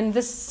 and in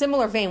this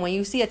similar vein, when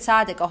you see a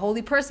tzaddik, a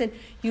holy person,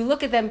 you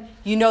look at them,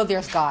 you know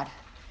there's God.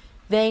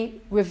 They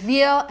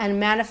reveal and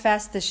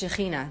manifest the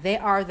Shekhinah. They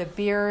are the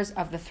bearers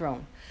of the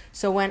throne.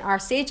 So when our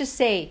sages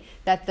say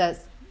that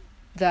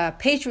the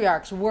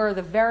patriarchs were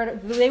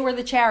they were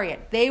the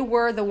chariot, they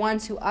were the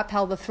ones who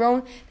upheld the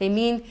throne, they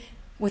mean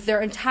with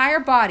their entire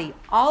body,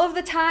 all of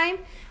the time,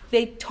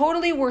 they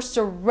totally were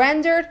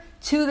surrendered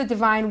to the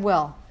divine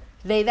will.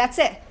 That's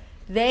it.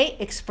 They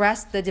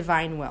expressed the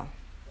divine will.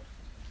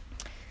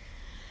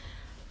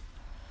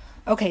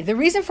 Okay, the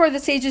reason for the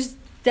sages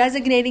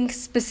designating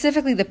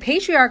specifically the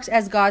patriarchs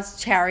as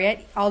God's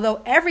chariot,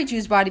 although every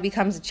Jew's body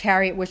becomes a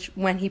chariot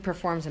when he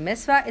performs a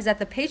mitzvah, is that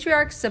the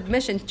patriarch's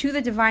submission to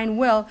the divine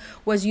will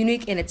was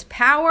unique in its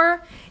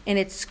power, in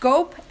its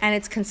scope, and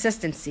its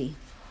consistency.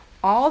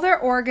 All their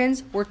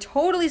organs were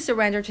totally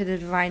surrendered to the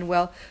divine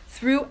will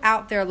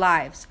throughout their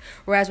lives.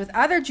 Whereas with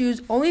other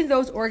Jews, only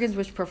those organs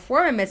which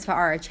perform a mitzvah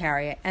are a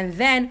chariot, and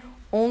then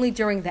only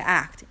during the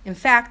act. In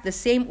fact, the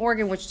same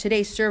organ which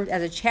today served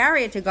as a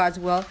chariot to God's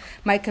will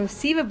might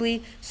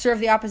conceivably serve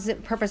the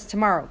opposite purpose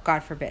tomorrow,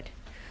 God forbid.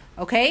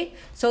 Okay?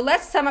 So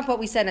let's sum up what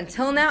we said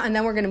until now, and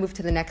then we're going to move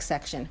to the next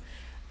section.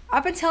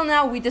 Up until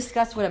now, we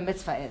discussed what a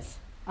mitzvah is.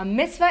 A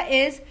mitzvah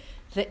is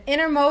the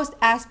innermost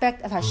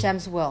aspect of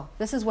Hashem's will.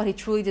 This is what he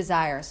truly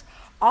desires.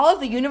 All of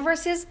the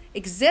universes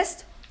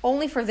exist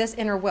only for this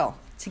inner will,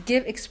 to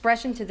give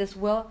expression to this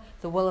will,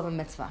 the will of a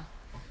mitzvah.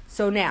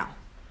 So now,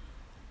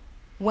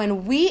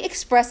 when we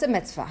express a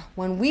mitzvah,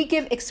 when we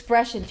give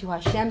expression to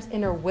Hashem's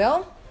inner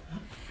will,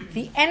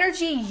 the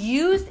energy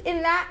used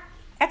in that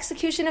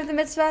execution of the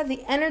mitzvah,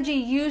 the energy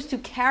used to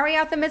carry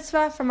out the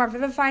mitzvah from our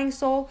vivifying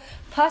soul,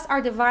 plus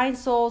our divine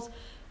soul's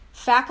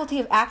faculty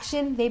of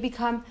action, they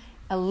become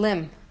a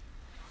limb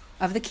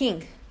of the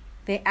king.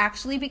 They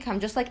actually become,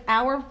 just like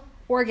our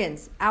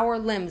organs, our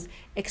limbs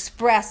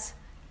express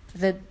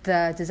the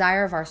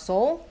desire of our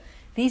soul,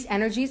 these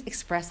energies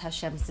express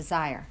Hashem's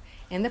desire.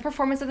 In the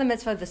performance of the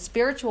mitzvah, the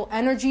spiritual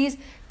energies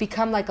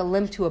become like a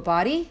limb to a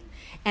body,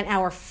 and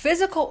our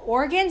physical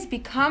organs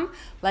become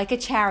like a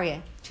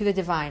chariot to the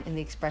divine in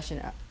the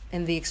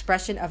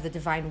expression of the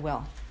divine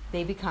will.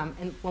 They become,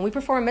 and when we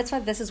perform a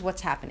mitzvah, this is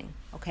what's happening.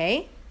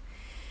 Okay?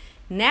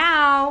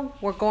 Now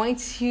we're going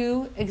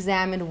to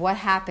examine what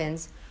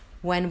happens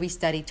when we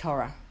study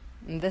Torah.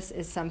 And this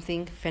is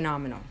something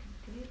phenomenal.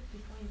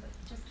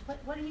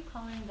 What are you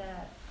calling the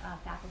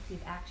faculty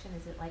of action?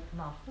 Is it like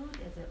malchut?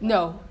 Is it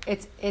No,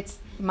 it's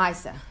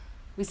Maisa.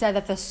 We said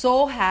that the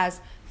soul has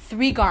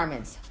 3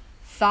 garments: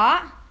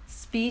 thought,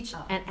 speech,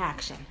 and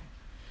action.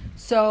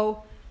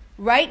 So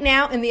right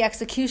now in the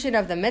execution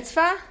of the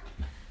mitzvah,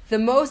 the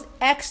most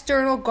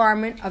external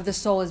garment of the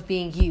soul is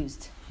being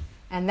used.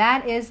 And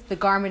that is the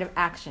garment of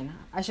action.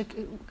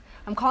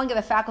 I'm calling it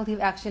the faculty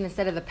of action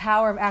instead of the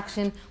power of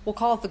action. We'll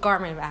call it the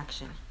garment of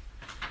action.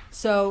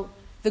 So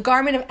the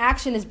garment of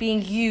action is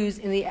being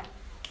used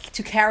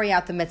to carry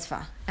out the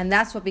mitzvah. And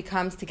that's what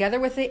becomes, together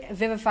with the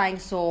vivifying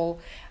soul,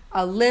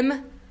 a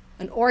limb,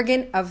 an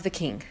organ of the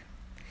king.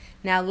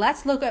 Now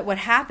let's look at what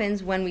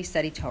happens when we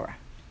study Torah.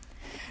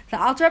 The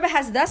Alter Rebbe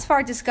has thus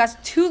far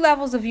discussed 2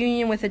 levels of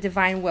union with the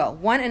divine will.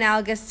 One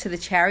analogous to the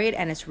chariot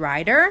and its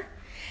rider,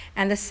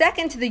 and the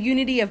second to the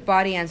unity of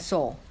body and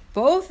soul.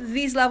 Both of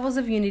these levels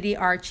of unity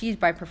are achieved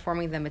by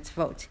performing the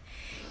mitzvot.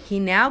 He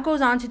now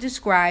goes on to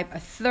describe a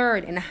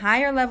third and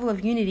higher level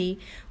of unity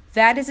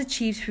that is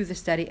achieved through the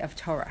study of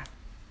Torah.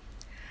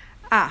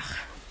 Ach,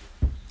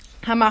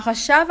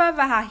 hamachashava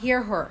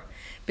v'hahirhur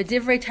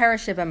b'divrei Torah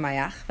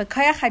shebamayach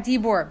v'kayach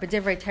hadibur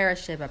b'divrei Torah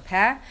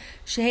shebapeh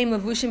shehem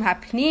levushim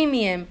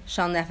hapnimiyim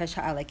shal nefesh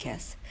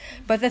ha'alekes.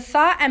 But the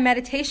thought and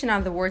meditation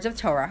on the words of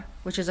Torah,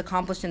 which is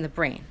accomplished in the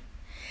brain,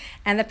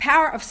 and the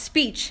power of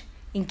speech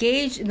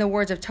engaged in the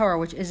words of Torah,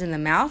 which is in the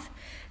mouth,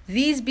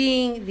 these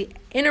being the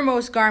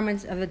innermost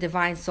garments of the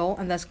divine soul,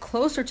 and thus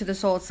closer to the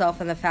soul itself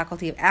than the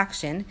faculty of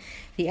action,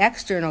 the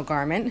external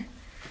garment.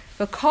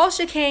 V'kol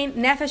shekain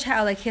nefesh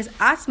ha'alekes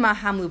atzma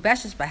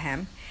hamlubeshes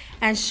bahem,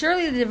 and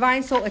surely the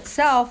divine soul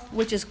itself,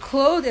 which is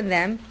clothed in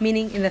them,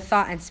 meaning in the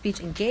thought and speech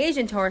engaged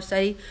in Torah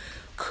study,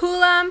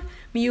 kulam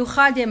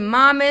miyuchadim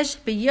mamish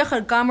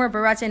b'yichad gamor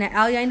baratzin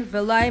ha'elyon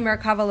v'lai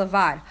merkava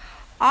levad.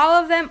 All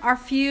of them are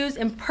fused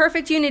in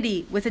perfect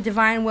unity with the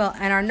divine will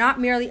and are not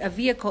merely a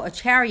vehicle, a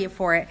chariot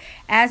for it,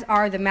 as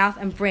are the mouth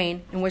and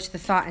brain in which the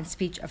thought and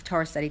speech of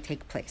Torah study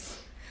take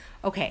place.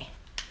 Okay,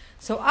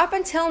 so up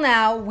until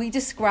now, we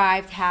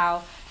described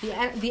how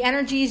the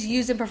energies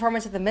used in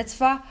performance of the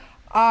mitzvah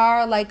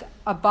are like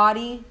a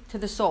body to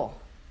the soul.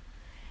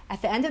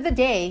 At the end of the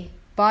day,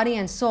 body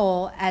and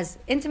soul, as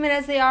intimate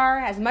as they are,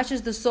 as much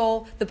as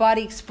the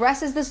body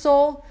expresses the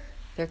soul,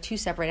 they're 2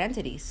 separate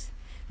entities.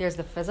 There's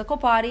the physical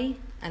body,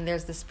 and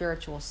there's the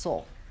spiritual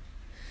soul.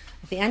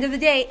 At the end of the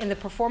day, in the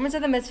performance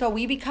of the mitzvah,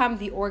 we become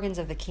the organs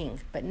of the king.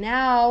 But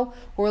now,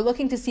 we're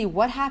looking to see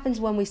what happens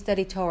when we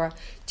study Torah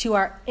to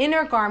our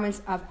inner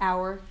garments of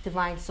our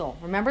divine soul.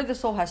 Remember, the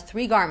soul has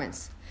 3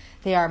 garments.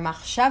 They are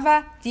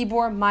machshava,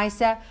 dibur,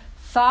 maisa,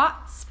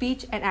 thought,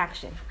 speech, and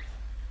action.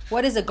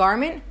 What is a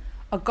garment?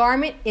 A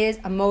garment is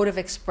a mode of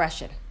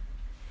expression.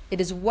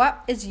 It is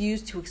what is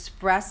used to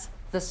express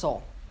the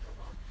soul.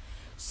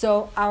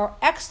 So our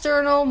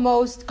external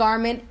most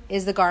garment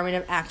is the garment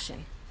of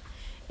action.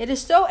 It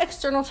is so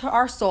external to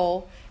our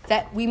soul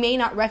that we may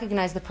not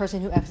recognize the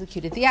person who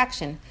executed the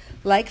action.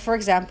 Like, for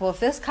example, if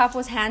this cup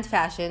was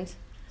hand-fashioned,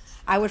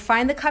 I would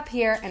find the cup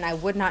here and I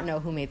would not know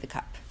who made the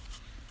cup.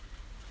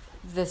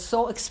 The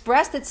soul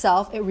expressed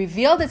itself, it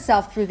revealed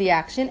itself through the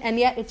action, and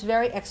yet it's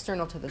very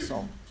external to the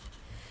soul.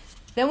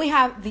 Then we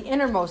have the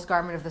innermost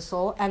garment of the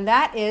soul, and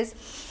that is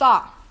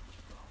thought.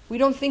 We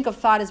don't think of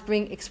thought as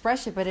being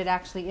expression, but it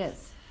actually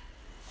is.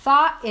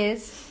 Thought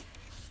is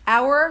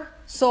our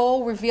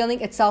soul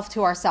revealing itself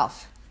to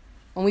ourself.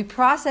 When we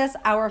process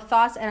our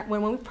thoughts and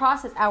when we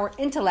process our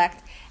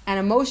intellect and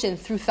emotion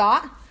through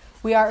thought,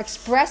 we are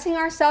expressing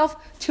ourselves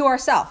to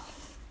ourselves.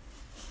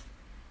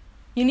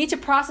 You need to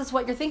process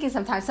what you're thinking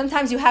sometimes.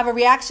 Sometimes you have a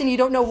reaction, you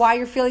don't know why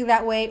you're feeling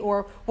that way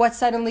or what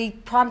suddenly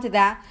prompted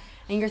that,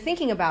 and you're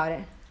thinking about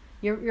it.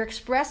 You're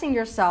expressing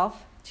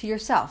yourself to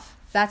yourself.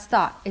 That's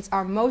thought. It's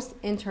our most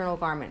internal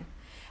garment.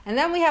 And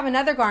then we have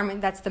another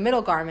garment that's the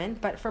middle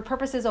garment, but for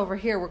purposes over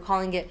here, we're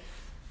calling it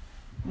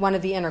one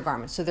of the inner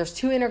garments. So there's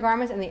two inner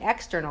garments and the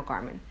external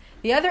garment.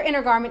 The other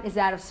inner garment is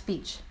that of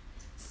speech.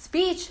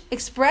 Speech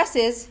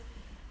expresses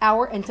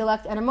our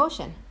intellect and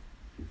emotion.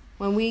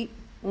 When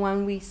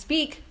we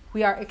speak,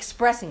 we are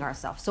expressing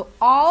ourselves. So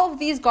all of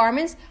these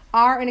garments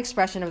are an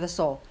expression of the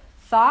soul.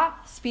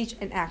 Thought, speech,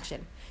 and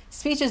action.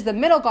 Speech is the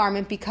middle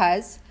garment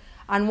because,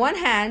 on one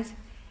hand,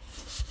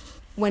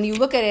 when you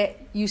look at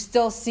it, you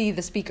still see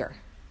the speaker.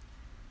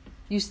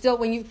 You still,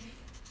 when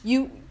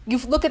you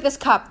look at this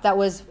cup that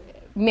was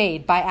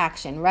made by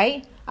action,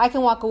 right? I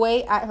can walk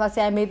away. Let's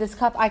say I made this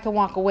cup. I can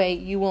walk away.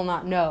 You will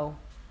not know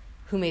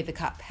who made the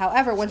cup.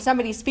 However, when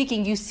somebody's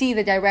speaking, you see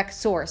the direct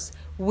source,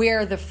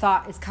 where the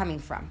thought is coming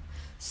from.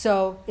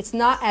 So it's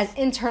not as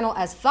internal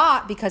as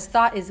thought, because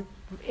thought is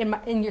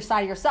in your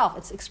side of yourself.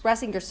 It's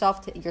expressing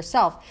yourself to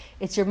yourself.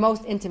 It's your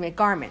most intimate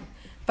garment.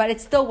 But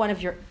it's still one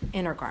of your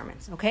inner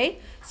garments, okay?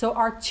 So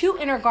our two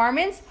inner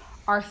garments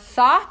are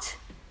thought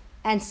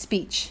and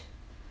speech.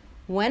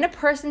 When a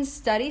person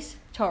studies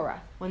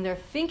Torah, when they're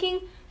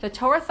thinking the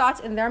Torah thoughts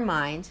in their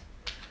mind,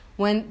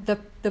 when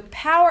the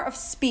power of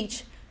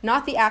speech,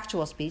 not the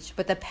actual speech,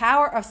 but the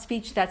power of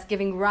speech that's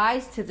giving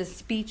rise to the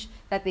speech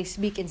that they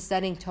speak in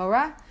studying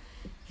Torah,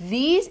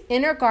 these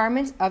inner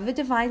garments of the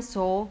divine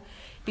soul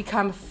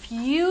become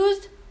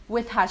fused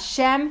with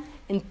Hashem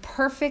in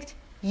perfect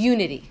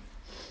unity.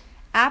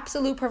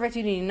 Absolute perfect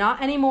unity.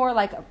 Not anymore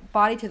like a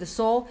body to the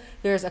soul.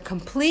 There's a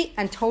complete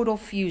and total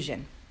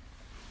fusion.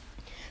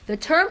 The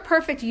term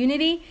perfect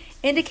unity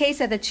indicates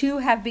that the two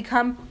have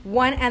become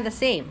one and the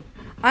same.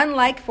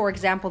 Unlike, for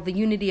example, the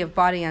unity of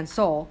body and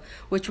soul,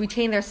 which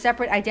retain their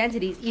separate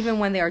identities even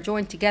when they are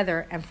joined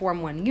together and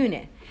form one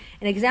unit.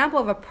 An example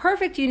of a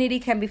perfect unity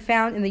can be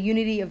found in the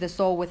unity of the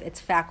soul with its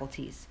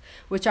faculties,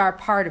 which are a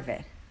part of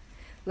it.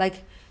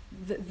 Like,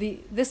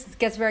 this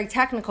gets very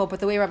technical, but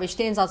the way Rabbi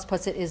Steinsaltz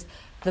puts it is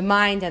the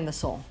mind and the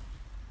soul.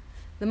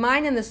 The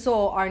mind and the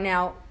soul are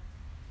now,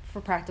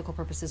 for practical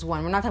purposes,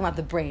 one. We're not talking about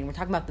the brain. We're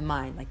talking about the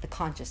mind, like the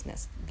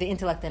consciousness, the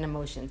intellect and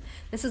emotions.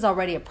 This is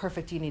already a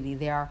perfect unity.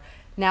 They are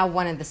now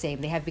one and the same.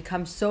 They have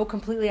become so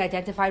completely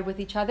identified with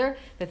each other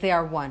that they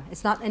are one.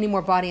 It's not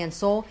anymore body and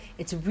soul.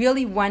 It's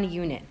really one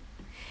unit.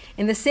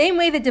 In the same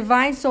way, the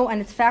divine soul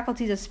and its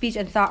faculties of speech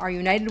and thought are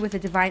united with the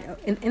divine.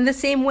 In the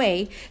same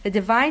way, the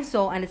divine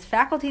soul and its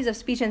faculties of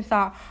speech and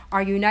thought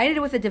are united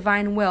with the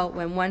divine will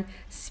when one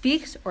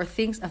speaks or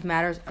thinks of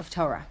matters of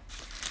Torah.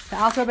 The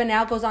Alter Rebbe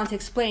now goes on to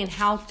explain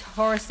how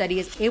Torah study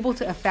is able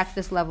to affect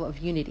this level of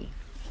unity.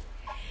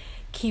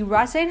 Ki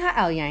rasein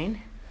ha'elyain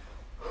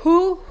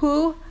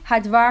hu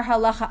hadvar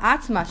halacha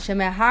atzma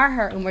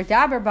shemeharher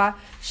u'merdaber ba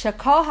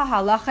shekol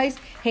ha'halachais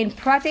hein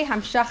prate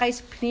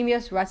hamshachais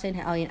pnimios rasein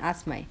ha'elyain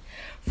atzmai.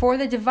 For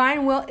the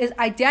divine will is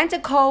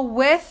identical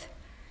with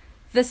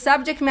the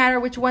subject matter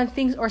which one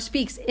thinks or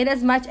speaks,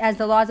 inasmuch as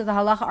the laws of the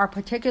halacha are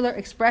particular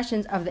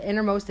expressions of the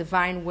innermost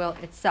divine will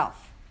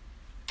itself.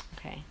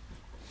 Okay.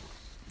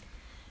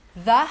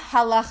 The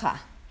halacha,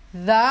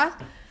 the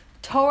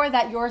Torah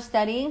that you're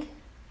studying,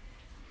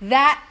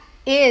 that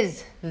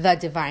is the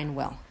divine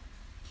will.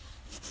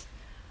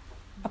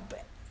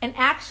 An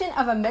action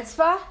of a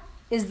mitzvah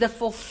is the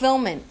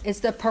fulfillment,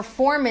 it's the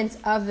performance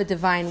of the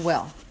divine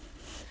will.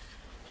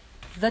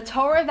 The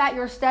Torah that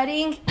you're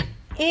studying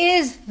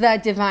is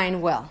the divine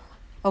will.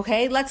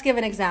 Okay, let's give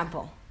an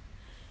example.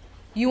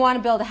 You want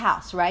to build a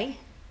house, right?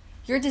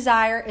 Your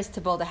desire is to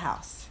build a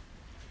house.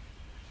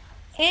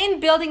 In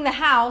building the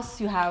house,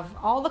 you have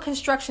all the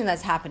construction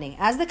that's happening.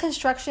 As the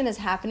construction is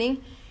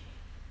happening,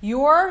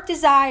 your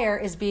desire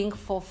is being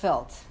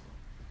fulfilled.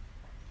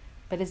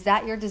 But is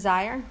that your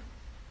desire?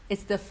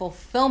 It's the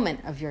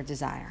fulfillment of your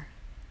desire.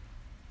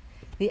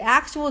 The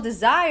actual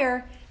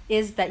desire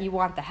is that you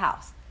want the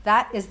house.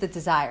 That is the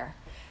desire.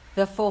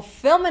 The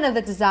fulfillment of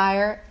the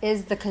desire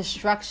is the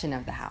construction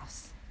of the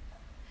house.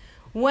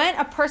 When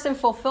a person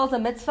fulfills a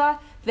mitzvah,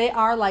 they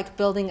are like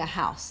building a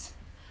house.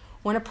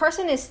 When a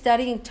person is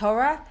studying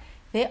Torah,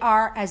 they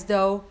are as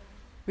though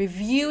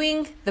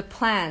reviewing the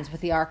plans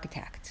with the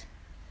architect.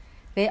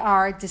 They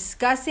are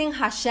discussing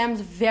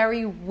Hashem's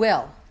very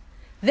will.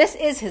 This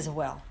is His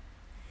will.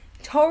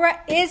 Torah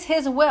is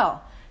His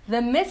will. The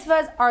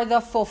mitzvahs are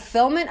the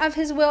fulfillment of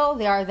His will.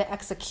 They are the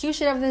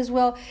execution of His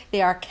will.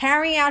 They are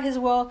carrying out His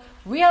will,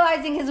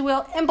 realizing His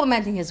will,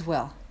 implementing His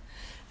will.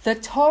 The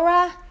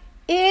Torah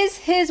is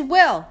His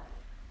will.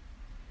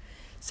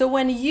 So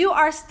when you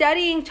are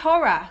studying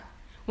Torah,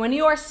 when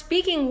you are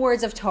speaking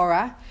words of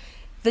Torah,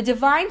 the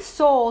divine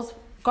soul's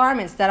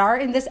garments that are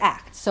in this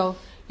act, so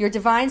your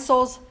divine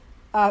soul's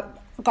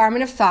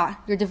garment of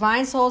thought, your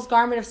divine soul's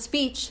garment of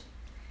speech,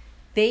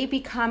 they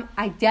become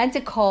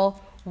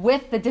identical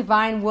with the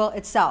divine will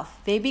itself.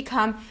 They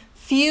become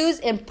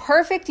fused in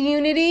perfect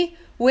unity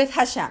with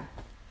Hashem.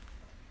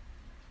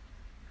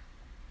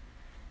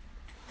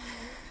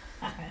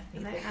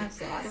 And I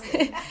asked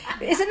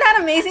Isn't that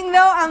amazing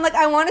though? I'm like,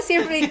 I want to see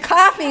everybody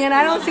clapping and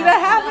I don't see that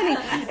happening.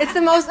 It's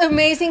the most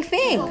amazing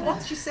thing. Well,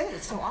 once you say it,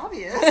 it's so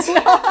obvious.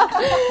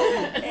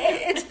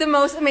 It's the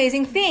most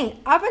amazing thing.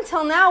 Up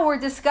until now, we're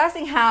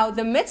discussing how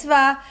the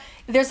mitzvah,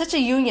 there's such a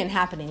union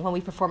happening when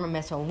we perform a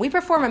mitzvah. When we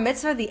perform a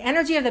mitzvah, the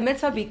energy of the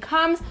mitzvah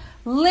becomes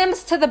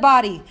limbs to the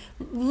body,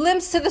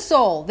 limbs to the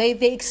soul. They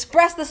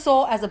express the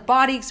soul as the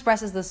body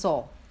expresses the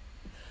soul.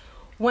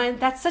 When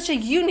that's such a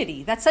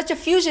unity, that's such a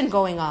fusion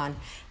going on.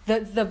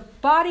 The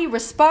body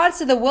responds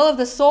to the will of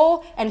the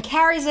soul and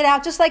carries it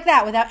out just like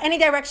that, without any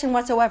direction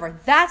whatsoever.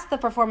 That's the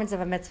performance of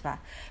a mitzvah.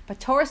 But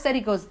Torah study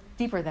goes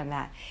deeper than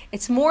that.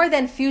 It's more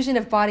than fusion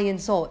of body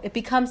and soul. It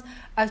becomes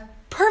a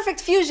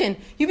perfect fusion.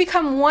 You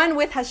become one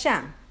with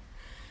Hashem.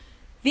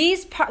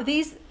 These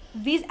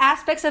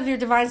aspects of your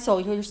divine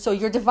soul,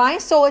 your divine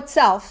soul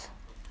itself,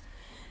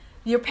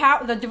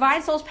 the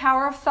divine soul's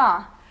power of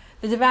thought,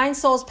 the divine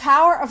soul's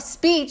power of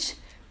speech,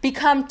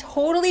 become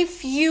totally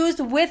fused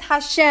with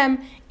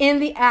Hashem in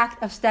the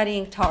act of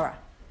studying Torah.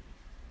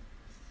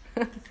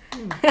 Isn't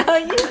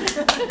that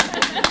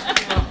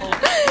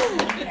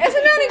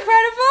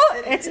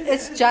incredible?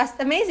 It's just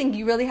amazing.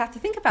 You really have to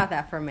think about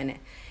that for a minute.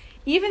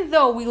 Even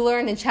though we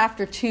learned in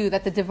chapter 2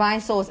 that the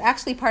divine soul is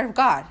actually part of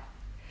God,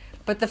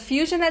 but the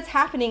fusion that's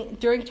happening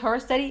during Torah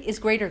study is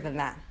greater than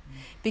that.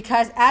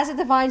 Because as the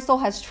divine soul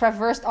has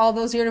traversed all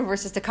those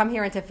universes to come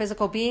here into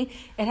physical being,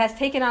 it has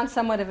taken on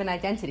somewhat of an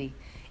identity.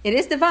 It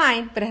is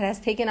divine, but it has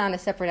taken on a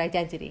separate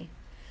identity.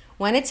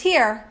 When it's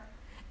here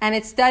and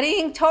it's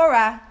studying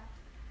Torah,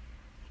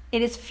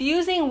 it is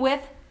fusing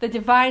with the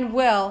divine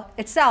will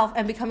itself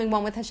and becoming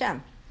one with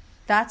Hashem.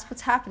 That's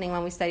what's happening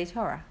when we study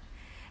Torah.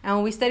 And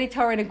when we study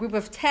Torah in a group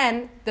of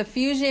 10, the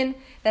fusion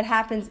that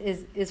happens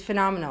is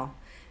phenomenal.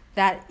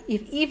 That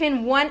if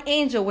even one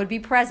angel would be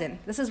present,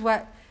 this is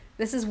what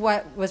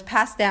was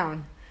passed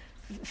down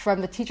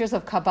from the teachers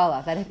of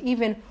Kabbalah, that if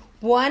even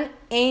one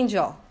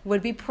angel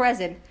would be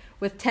present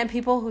with 10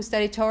 people who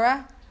study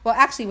Torah, well,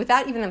 actually,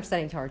 without even them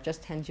studying Torah,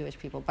 just 10 Jewish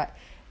people, but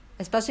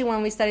especially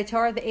when we study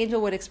Torah, the angel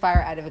would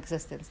expire out of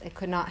existence. It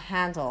could not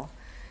handle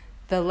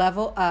the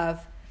level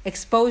of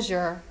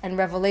exposure and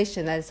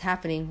revelation that is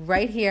happening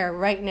right here,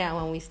 right now,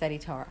 when we study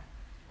Torah.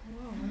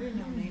 Oh, I didn't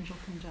know an angel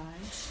can die.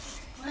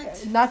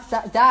 What? Not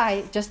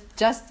die, just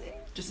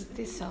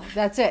So.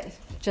 that's it.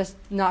 Just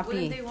not be.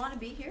 Wouldn't they want to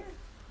be here?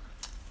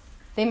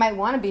 They might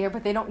want to be here,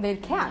 but they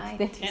can't.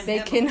 Right. They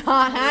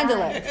cannot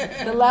handle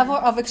it. The level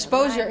of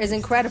exposure is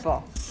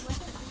incredible. I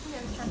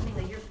think I'm trying to think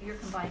that you're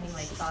combining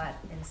like thought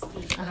and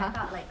speech. But Uh-huh. I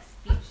thought like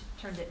speech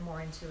turned it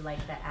more into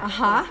like the action.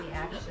 Uh-huh. The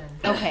action.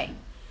 Okay.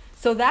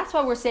 So that's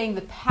why we're saying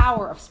the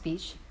power of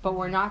speech, but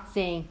we're not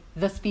saying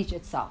the speech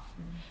itself.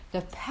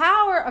 The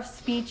power of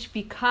speech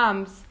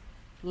becomes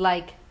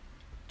like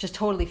just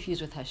totally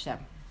fused with Hashem.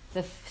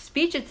 The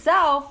speech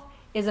itself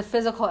is a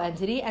physical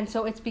entity, and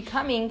so it's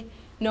becoming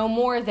no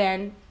more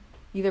than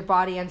either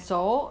body and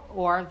soul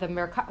or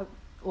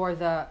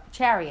the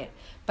chariot.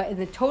 But in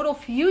the total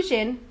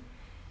fusion,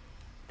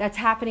 that's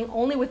happening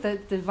only with the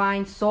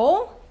divine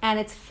soul and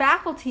its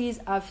faculties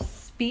of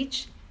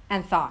speech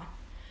and thought.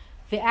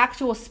 The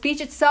actual speech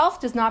itself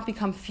does not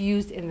become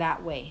fused in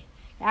that way.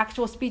 The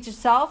actual speech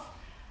itself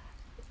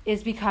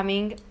is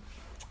becoming,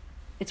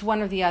 it's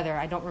one or the other.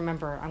 I don't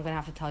remember. I'm going to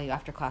have to tell you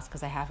after class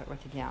because I have it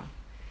written down.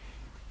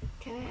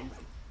 Can I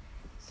ask?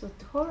 So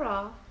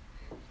Torah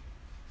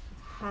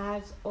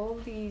has all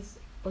these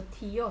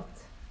otiyot,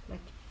 like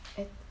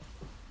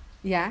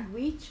Yeah?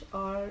 which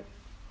are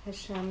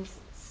Hashem's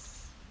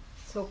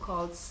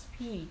so-called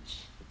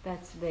speech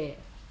that's there.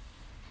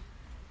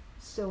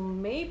 So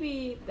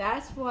maybe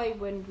that's why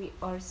when we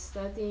are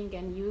studying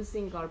and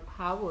using our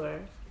power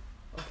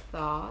of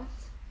thought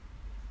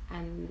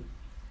and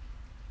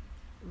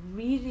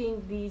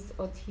reading these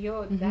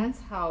otiyot, that's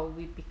how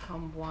we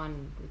become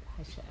one with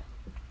Hashem.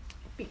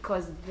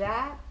 Because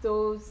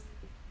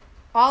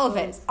All of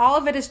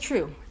it is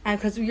true. And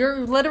because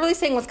you're literally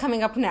saying what's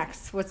coming up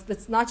next.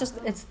 It's not just,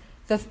 it's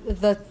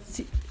the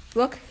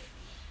look.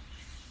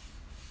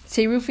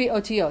 Serufi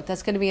Otiyot.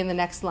 That's going to be in the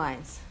next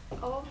lines.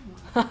 oh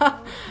my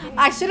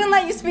I shouldn't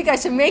let you speak. I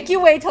should make you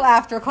wait till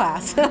after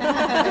class.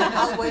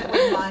 I'll wait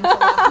with mine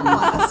till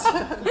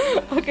after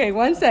class. Okay,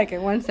 one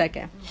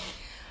second.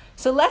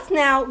 So let's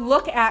now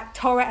look at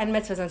Torah and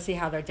mitzvahs and see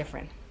how they're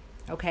different.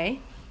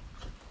 Okay?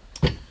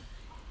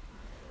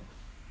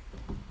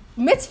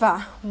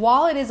 Mitzvah,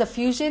 while it is a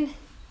fusion,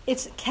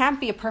 it can't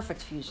be a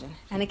perfect fusion.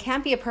 And it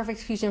can't be a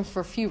perfect fusion for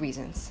a few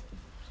reasons.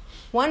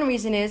 One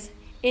reason is,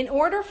 in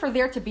order for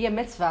there to be a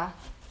mitzvah,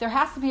 there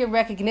has to be a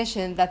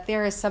recognition that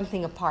there is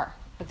something apart.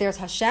 That there's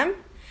Hashem,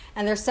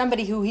 and there's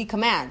somebody who He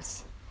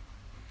commands.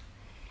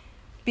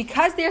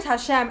 Because there's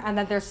Hashem, and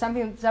that there's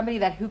somebody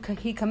that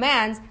He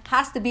commands,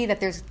 has to be that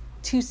there's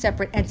two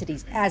separate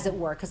entities, as it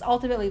were. Because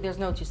ultimately, there's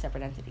no two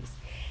separate entities.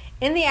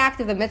 In the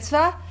act of the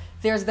mitzvah,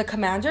 there's the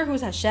commander,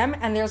 who's Hashem,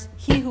 and there's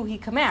He who He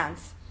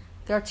commands.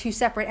 There are two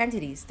separate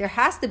entities. There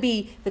has to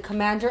be the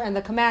commander and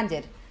the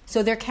commanded.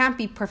 So there can't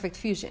be perfect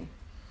fusion.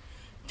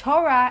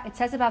 Torah, it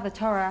says about the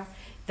Torah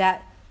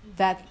that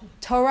that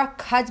Torah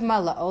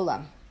kadma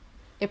la'olam.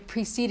 It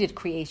preceded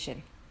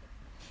creation.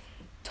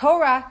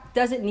 Torah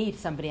doesn't need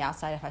somebody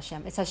outside of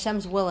Hashem. It's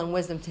Hashem's will and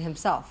wisdom to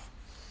himself.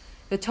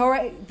 The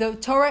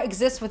Torah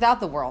exists without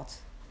the world.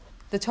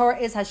 The Torah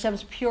is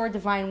Hashem's pure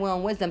divine will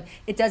and wisdom.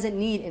 It doesn't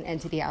need an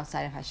entity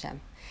outside of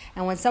Hashem.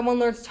 And when someone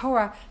learns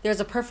Torah, there's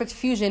a perfect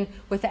fusion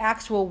with the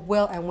actual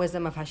will and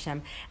wisdom of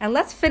Hashem. And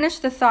let's finish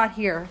the thought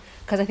here,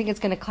 because I think it's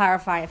going to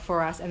clarify it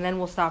for us, and then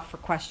we'll stop for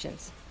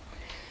questions.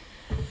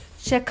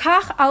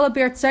 Shekach ala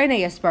birtzone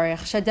yisbarich,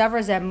 shadavar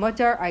zeh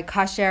mutar, ay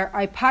kasher,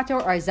 ay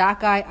pator, ay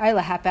zakai, ay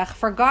lahapech.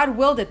 For God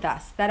willed it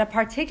thus, that a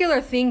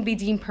particular thing be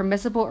deemed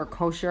permissible or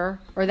kosher,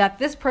 or that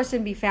this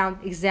person be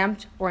found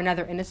exempt or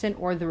another innocent,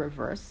 or the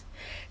reverse.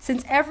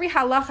 Since every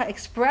halacha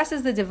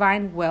expresses the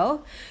divine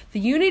will,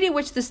 the unity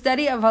which the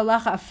study of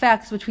halacha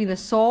affects between the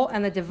soul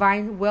and the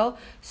divine will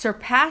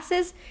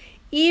surpasses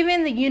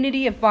even the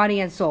unity of body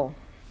and soul.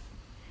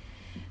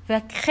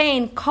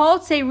 V'chein kol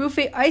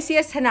tzeirufi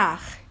oisias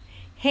hanach.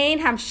 Hein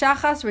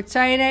hamshachas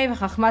ritzayne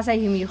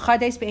v'chachmasay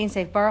himyuchades be'ein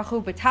seif baruch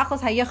hu b'tachos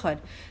hayichud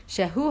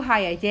shehu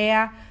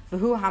hayadea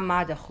v'hu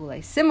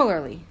hamadachule.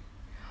 Similarly,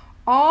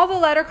 all the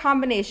letter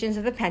combinations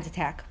of the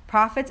Pentateuch,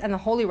 prophets, and the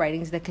holy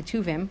writings, the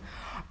Ketuvim,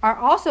 are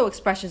also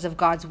expressions of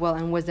God's will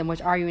and wisdom,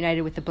 which are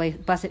united with the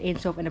blessed Ein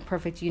Sof in a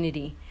perfect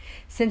unity,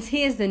 since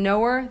He is the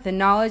knower, the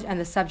knowledge, and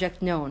the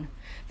subject known.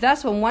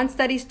 Thus, when one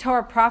studies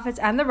Torah, prophets,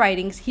 and the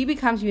writings, he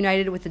becomes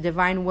united with the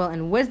divine will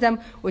and wisdom,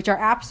 which are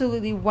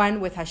absolutely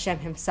one with Hashem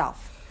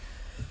Himself.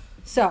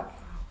 So,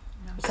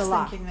 it's a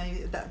lot.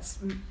 That's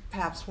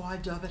perhaps why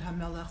David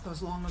HaMelech,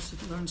 as long as he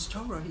learns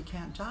Torah, he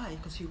can't die,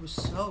 because he was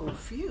so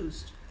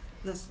fused.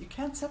 You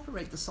can't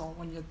separate the soul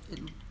when you're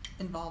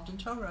involved in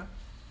Torah.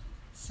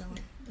 So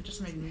it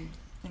just made me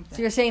think that.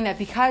 So you're saying that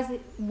because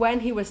when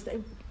he was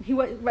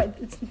right,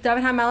 it's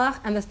David HaMelech,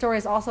 and the story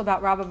is also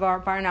about Rabbi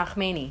Bar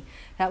Nachmani,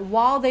 that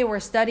while they were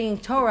studying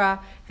Torah,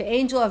 the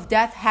angel of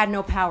death had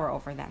no power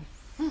over them.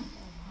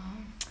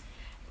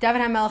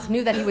 David HaMelech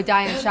knew that he would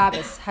die on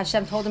Shabbos.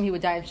 Hashem told him he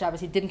would die on Shabbos.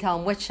 He didn't tell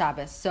him which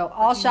Shabbos. So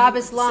all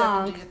Shabbos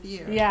long,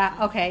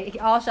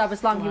 all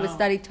Shabbos long he would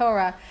study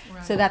Torah,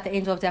 so that the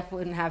angel of death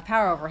wouldn't have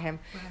power over him.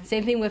 Right.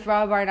 Same thing with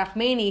Rabbi Bar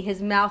Nachmani.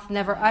 His mouth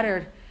never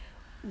uttered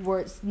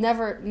words,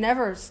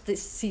 never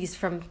ceased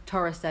from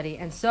Torah study.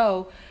 And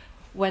so,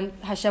 when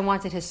Hashem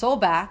wanted his soul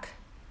back,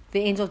 the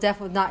angel of death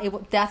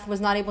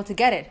was not able to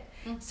get it.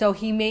 So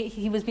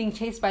he was being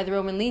chased by the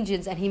Roman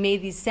legions, and he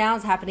made these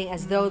sounds happening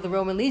as though the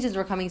Roman legions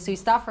were coming. So he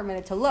stopped for a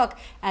minute to look.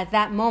 At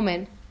that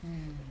moment,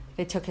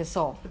 they took his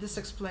soul. But this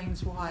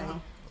explains why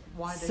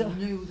they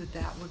knew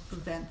that would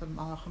prevent the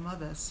Malachim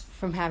Aves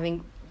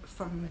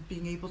from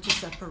being able to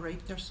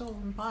separate their soul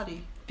and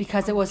body.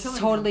 Because it was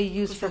totally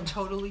used for... They're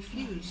totally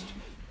fused.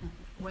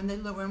 When we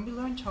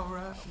learn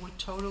Torah, we're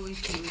totally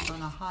fused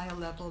on a higher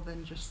level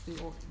than just the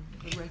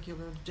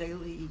regular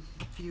daily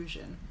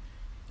fusion.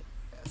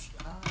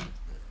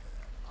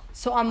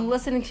 So I'm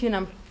listening to you, and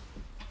I'm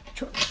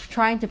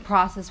trying to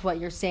process what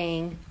you're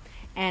saying,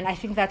 and I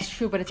think that's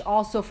true, but it's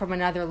also from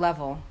another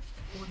level.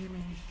 What do you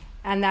mean?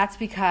 And that's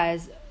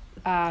because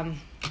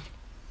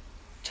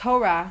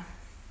Torah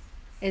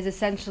is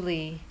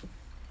essentially,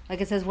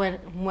 like it says,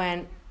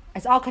 when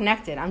it's all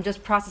connected. I'm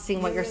just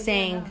processing what you're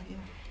saying. Yeah.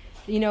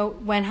 You know,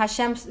 when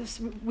Hashem,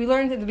 we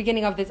learned at the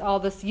beginning of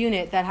this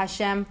unit that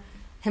Hashem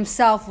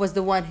Himself was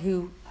the one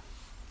who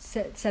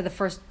said the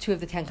first two of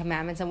the Ten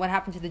Commandments. And what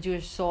happened to the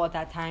Jewish soul at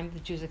that time? The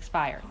Jews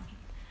expired.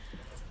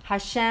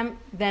 Hashem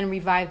then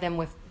revived them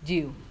with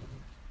dew.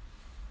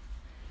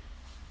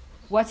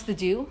 What's the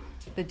dew?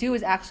 The dew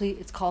is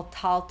it's called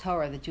Tal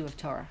Torah, the dew of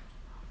Torah.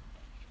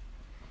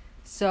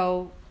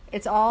 So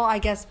it's all, I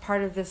guess,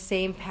 part of the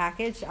same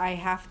package. I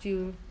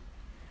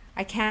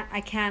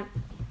can't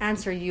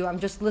answer you. I'm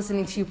just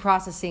listening to you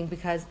processing,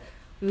 because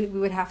we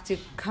would have to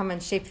come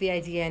and shape the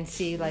idea and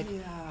see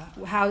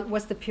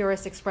what's the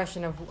purest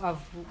expression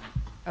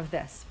of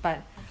this.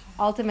 But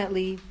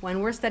ultimately, when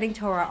we're studying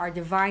Torah, our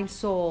divine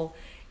soul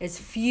is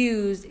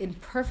fused in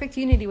perfect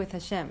unity with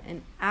Hashem,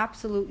 in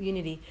absolute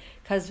unity.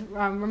 Because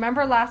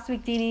remember last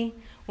week, Dini,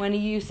 when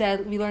you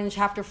said we learned in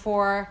chapter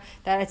 4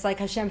 that it's like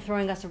Hashem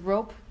throwing us a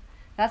rope?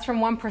 That's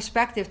from one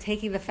perspective,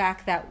 taking the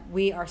fact that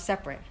we are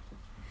separate.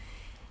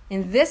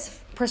 In this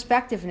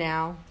perspective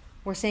now,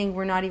 we're saying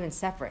we're not even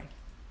separate.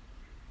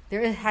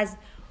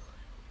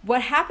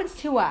 What happens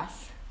to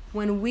us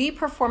when we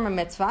perform a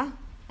mitzvah,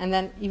 and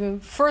then even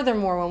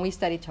furthermore when we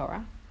study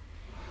Torah,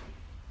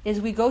 is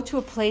we go to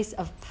a place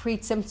of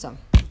pre-tzimtzum.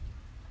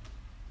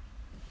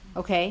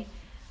 Okay?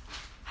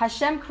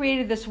 Hashem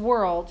created this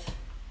world,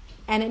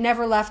 and it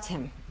never left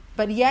Him.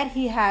 But yet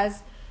He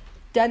has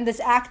done this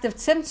act of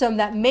tzimtzum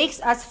that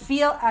makes us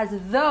feel as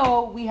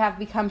though we have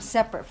become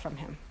separate from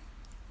Him.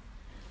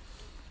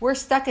 We're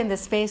stuck in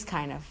this space,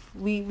 kind of.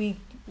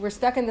 We're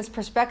stuck in this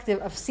perspective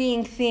of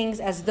seeing things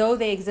as though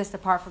they exist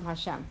apart from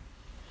Hashem.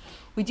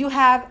 We do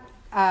have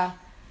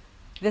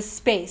this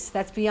space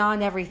that's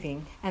beyond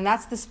everything, and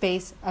that's the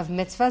space of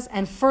mitzvahs,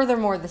 and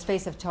furthermore, the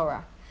space of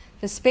Torah.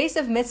 The space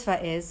of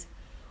mitzvah is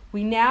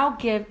we now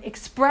give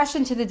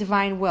expression to the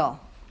divine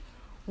will.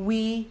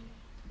 we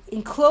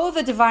enclose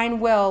the divine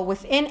will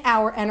within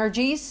our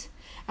energies,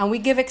 and we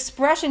give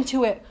expression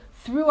to it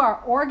through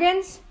our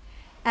organs,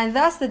 and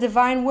thus the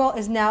divine will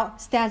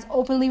stands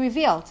openly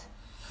revealed.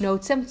 No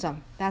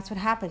tzimtzum. That's what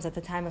happens at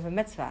the time of a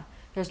mitzvah.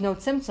 There's no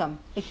tzimtzum.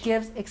 It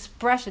gives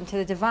expression to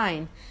the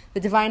divine. The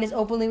divine is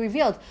openly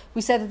revealed. We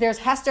said that there's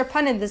hester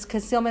panim, this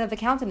concealment of the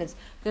countenance.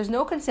 There's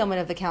no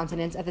concealment of the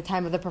countenance at the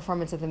time of the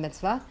performance of the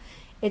mitzvah.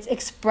 It's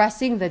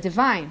expressing the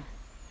divine.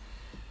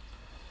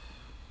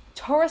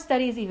 Torah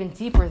study is even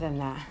deeper than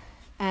that.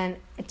 And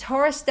in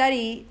Torah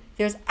study,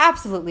 there's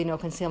absolutely no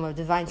concealment of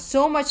the divine.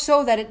 So much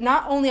so that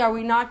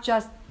we're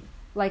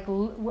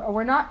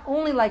not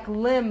only like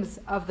limbs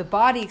of the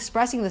body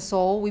expressing the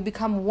soul, we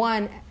become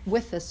one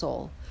with the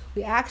soul.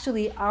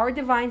 Our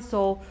divine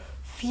soul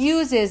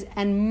fuses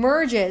and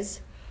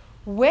merges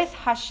with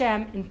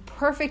Hashem in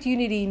perfect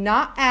unity,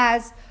 not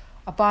as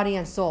a body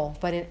and soul,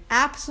 but in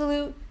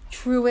absolute,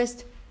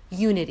 truest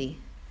unity.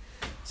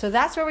 So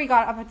that's where we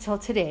got up until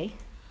today.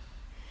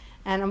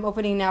 And I'm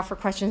opening now for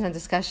questions and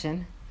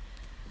discussion.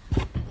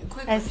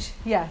 Quick question.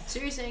 Yes. So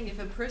you're saying if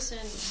a person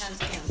has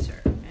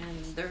cancer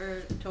and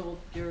they're told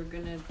you're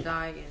going to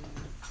die in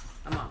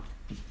a month,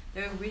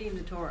 they're reading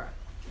the Torah,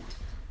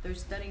 they're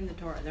studying the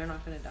Torah, they're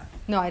not going to die?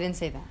 No, I didn't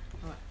say that.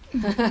 What?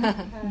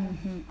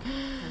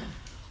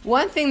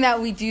 One thing that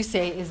we do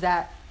say is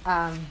that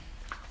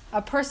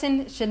a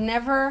person should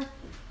never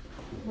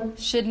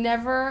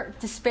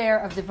despair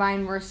of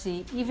divine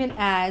mercy, even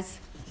as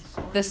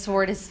the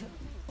sword is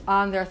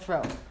on their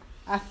throat.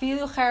 Even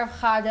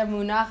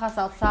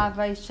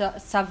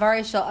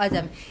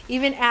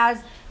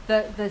as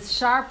the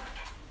sharp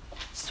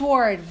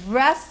sword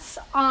rests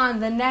on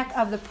the neck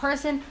of the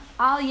person,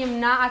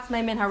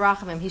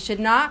 he should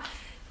not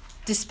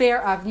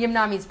despair of,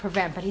 yimna means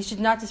prevent, but he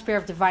should not despair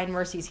of divine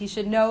mercies. He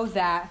should know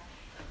that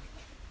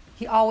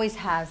he always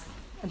has.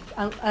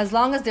 As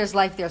long as there's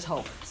life, there's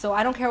hope. So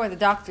I don't care what the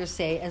doctors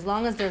say. As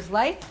long as there's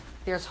life,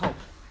 there's hope.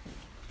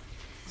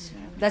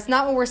 That's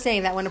not what we're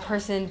saying, that when a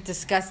person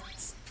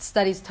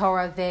studies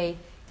Torah,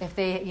 if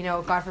they,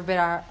 God forbid,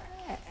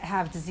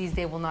 have disease,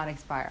 they will not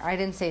expire. I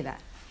didn't say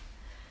that.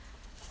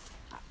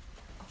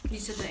 You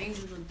said the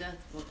angels of death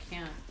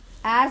can't.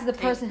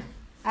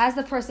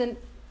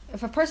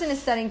 If a person is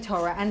studying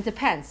Torah, and it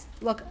depends,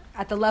 look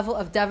at the level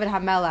of David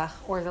HaMelech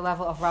or the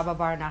level of Rabbi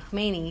Bar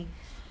Nachmani,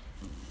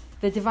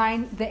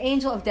 the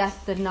angel of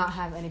death did not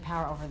have any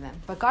power over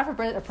them. But God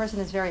forbid a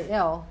person is very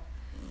ill,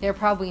 they're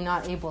probably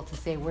not able to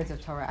say words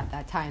of Torah at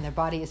that time. Their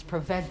body is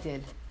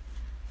prevented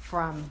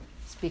from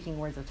speaking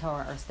words of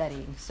Torah or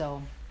studying.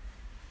 So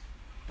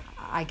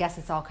I guess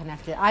it's all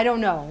connected. I don't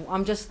know.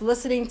 I'm just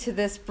listening to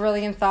this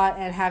brilliant thought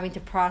and having to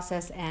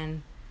process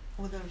and...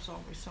 Well, there's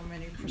always so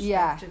many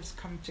perspectives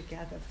come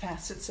together,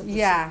 facets of the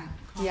same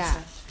concept.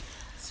 Yeah.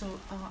 So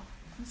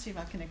let's see if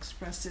I can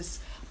express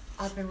this.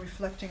 I've been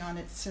reflecting on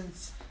it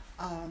since...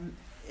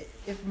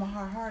 if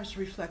Mahar's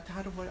reflect,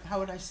 how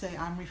would I say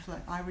I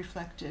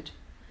reflected?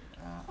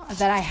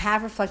 That I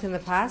have reflected in the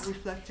past.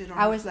 Reflected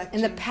or reflecting.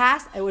 In the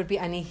past, it would be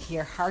ani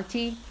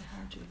hirharti.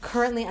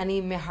 Currently,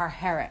 ani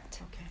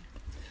meharheret. Okay.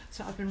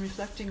 So I've been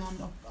reflecting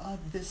on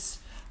this,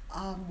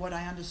 what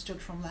I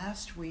understood from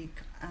last week,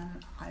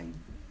 and I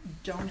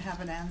don't have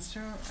an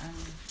answer, and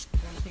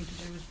the only thing to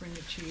do is bring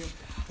it to you.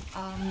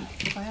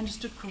 If I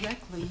understood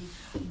correctly,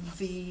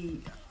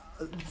 the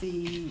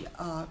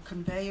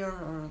conveyor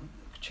or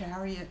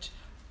chariot,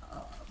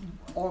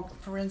 or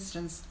for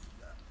instance,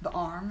 the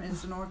arm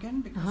is an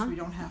organ because we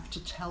don't have to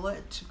tell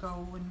it to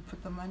go and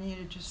put the money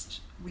in.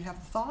 We have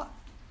the thought,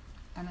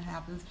 and it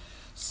happens.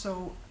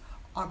 So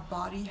our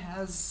body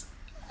has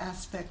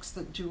aspects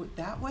that do it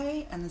that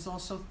way, and there's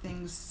also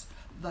things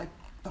like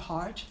the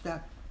heart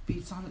that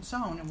beats on its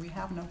own, and we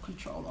have no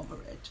control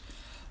over it.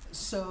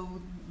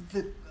 So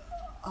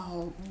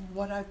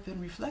what I've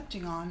been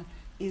reflecting on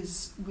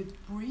is with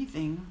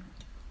breathing,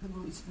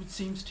 which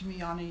seems to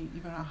me on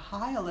even a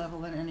higher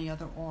level than any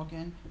other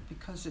organ,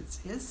 because it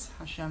is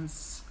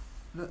Hashem's.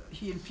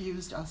 He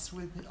infused us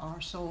with our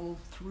soul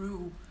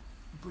through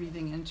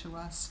breathing into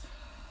us.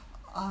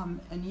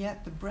 And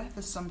yet the breath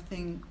is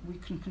something we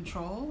can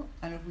control,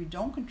 and if we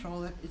don't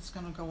control it, it's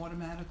going to go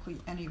automatically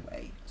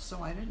anyway.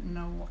 So I didn't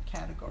know what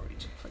category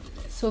to put it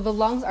in. So the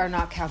lungs are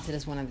not counted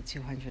as one of the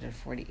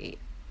 248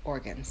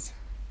 organs.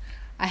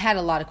 I had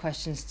a lot of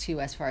questions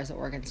too as far as the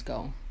organs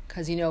go.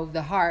 Because,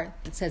 the heart,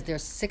 it says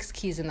there's 6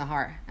 keys in the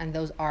heart, and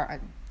those are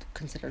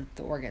considered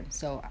the organs.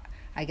 So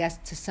I guess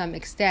to some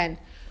extent,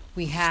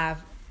 we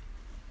have,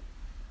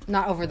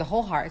 not over the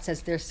whole heart, it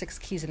says there's 6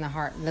 keys in the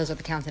heart, and those are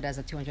counted as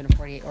the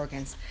 248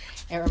 organs.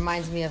 It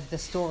reminds me of the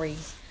story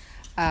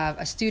of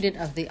a student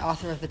of the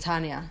author of the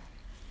Tanya.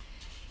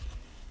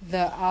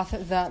 The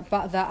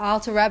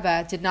Alter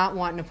Rebbe did not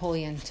want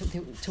Napoleon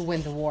to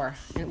win the war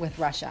with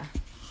Russia.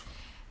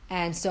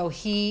 And so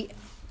he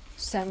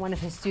sent one of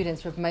his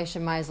students, Reb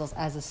Moshe Meisels,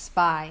 as a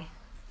spy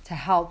to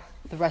help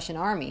the Russian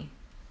army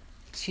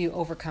to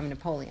overcome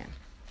Napoleon.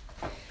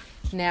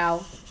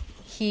 Now,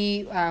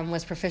 he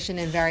was proficient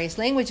in various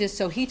languages,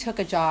 so he took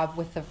a job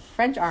with the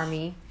French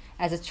army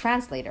as a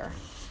translator.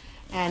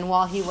 And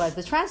while he was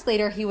the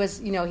translator, he was,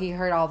 he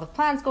heard all the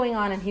plans going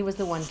on, and he was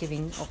the one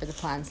giving over the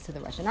plans to the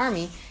Russian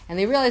army. And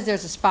they realized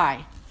there's a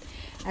spy.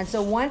 And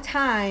so one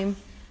time,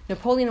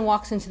 Napoleon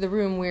walks into the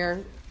room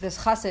where this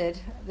chassid,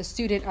 the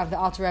student of the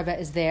Alter Rebbe,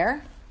 is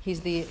there. He's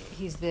the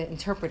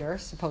interpreter,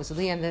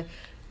 supposedly, and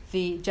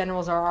the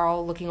generals are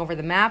all looking over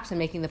the maps and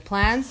making the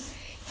plans.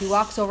 He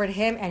walks over to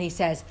him and he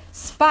says,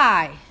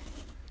 "Spy,"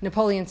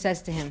 Napoleon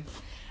says to him.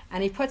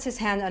 And he puts his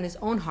hand on his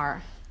own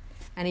heart,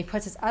 and he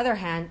puts his other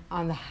hand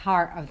on the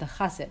heart of the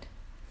chassid.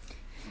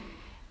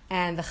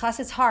 And the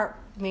chassid's heart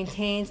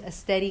maintains a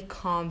steady,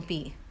 calm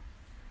beat.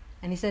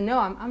 And he said, "No,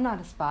 I'm not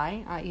a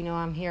spy.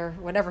 I'm here,"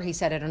 whatever he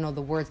said, I don't know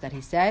the words that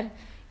he said.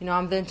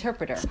 I'm the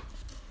interpreter.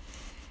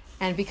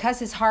 And because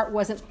his heart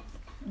wasn't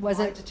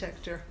Lie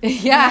detector.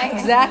 yeah,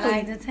 exactly.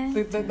 Lie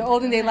detector. The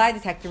olden day lie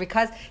detector.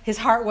 Because his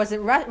heart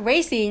wasn't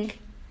racing,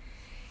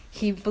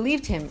 he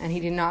believed him, and he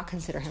did not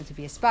consider him to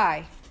be a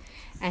spy.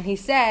 And he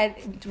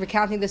said,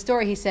 recounting the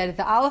story, he said,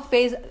 "The Aleph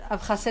Beis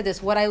of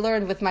Chassidus, what I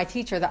learned with my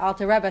teacher, the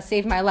Alter Rebbe,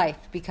 saved my life,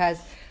 because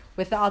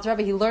with the Alter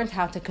Rebbe, he learned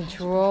how to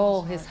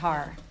control his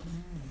heart."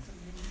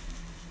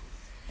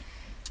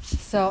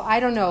 So I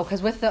don't know,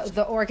 because with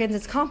the organs,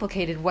 it's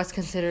complicated what's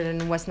considered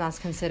and what's not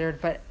considered.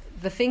 But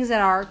the things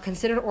that are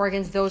considered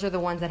organs, those are the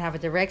ones that have a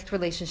direct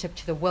relationship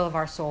to the will of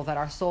our soul, that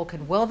our soul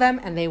can will them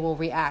and they will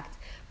react.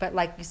 But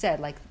like you said,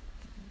 like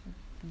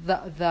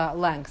the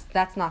lungs,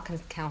 that's not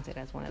counted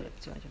as one of the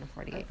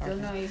 248 I don't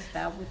organs. know if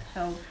that would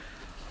help.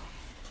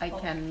 I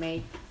can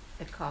make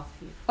the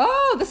coffee.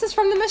 Oh, this is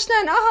from the Mishnah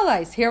and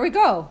Ahalais. Here we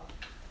go.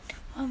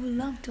 I would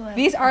love to have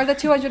These are the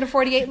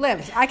 248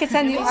 limbs. I could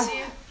send you...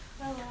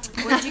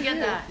 Where'd you get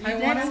that? I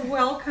want to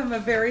welcome a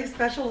very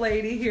special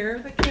lady here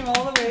that came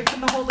all the way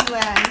from the Holy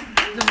Land,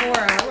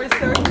 Devorah. We're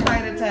so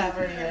excited to have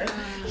her here.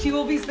 She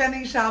will be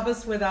spending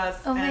Shabbos with us.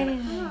 Oh,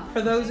 And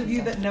for those of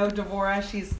you that know Devorah, she's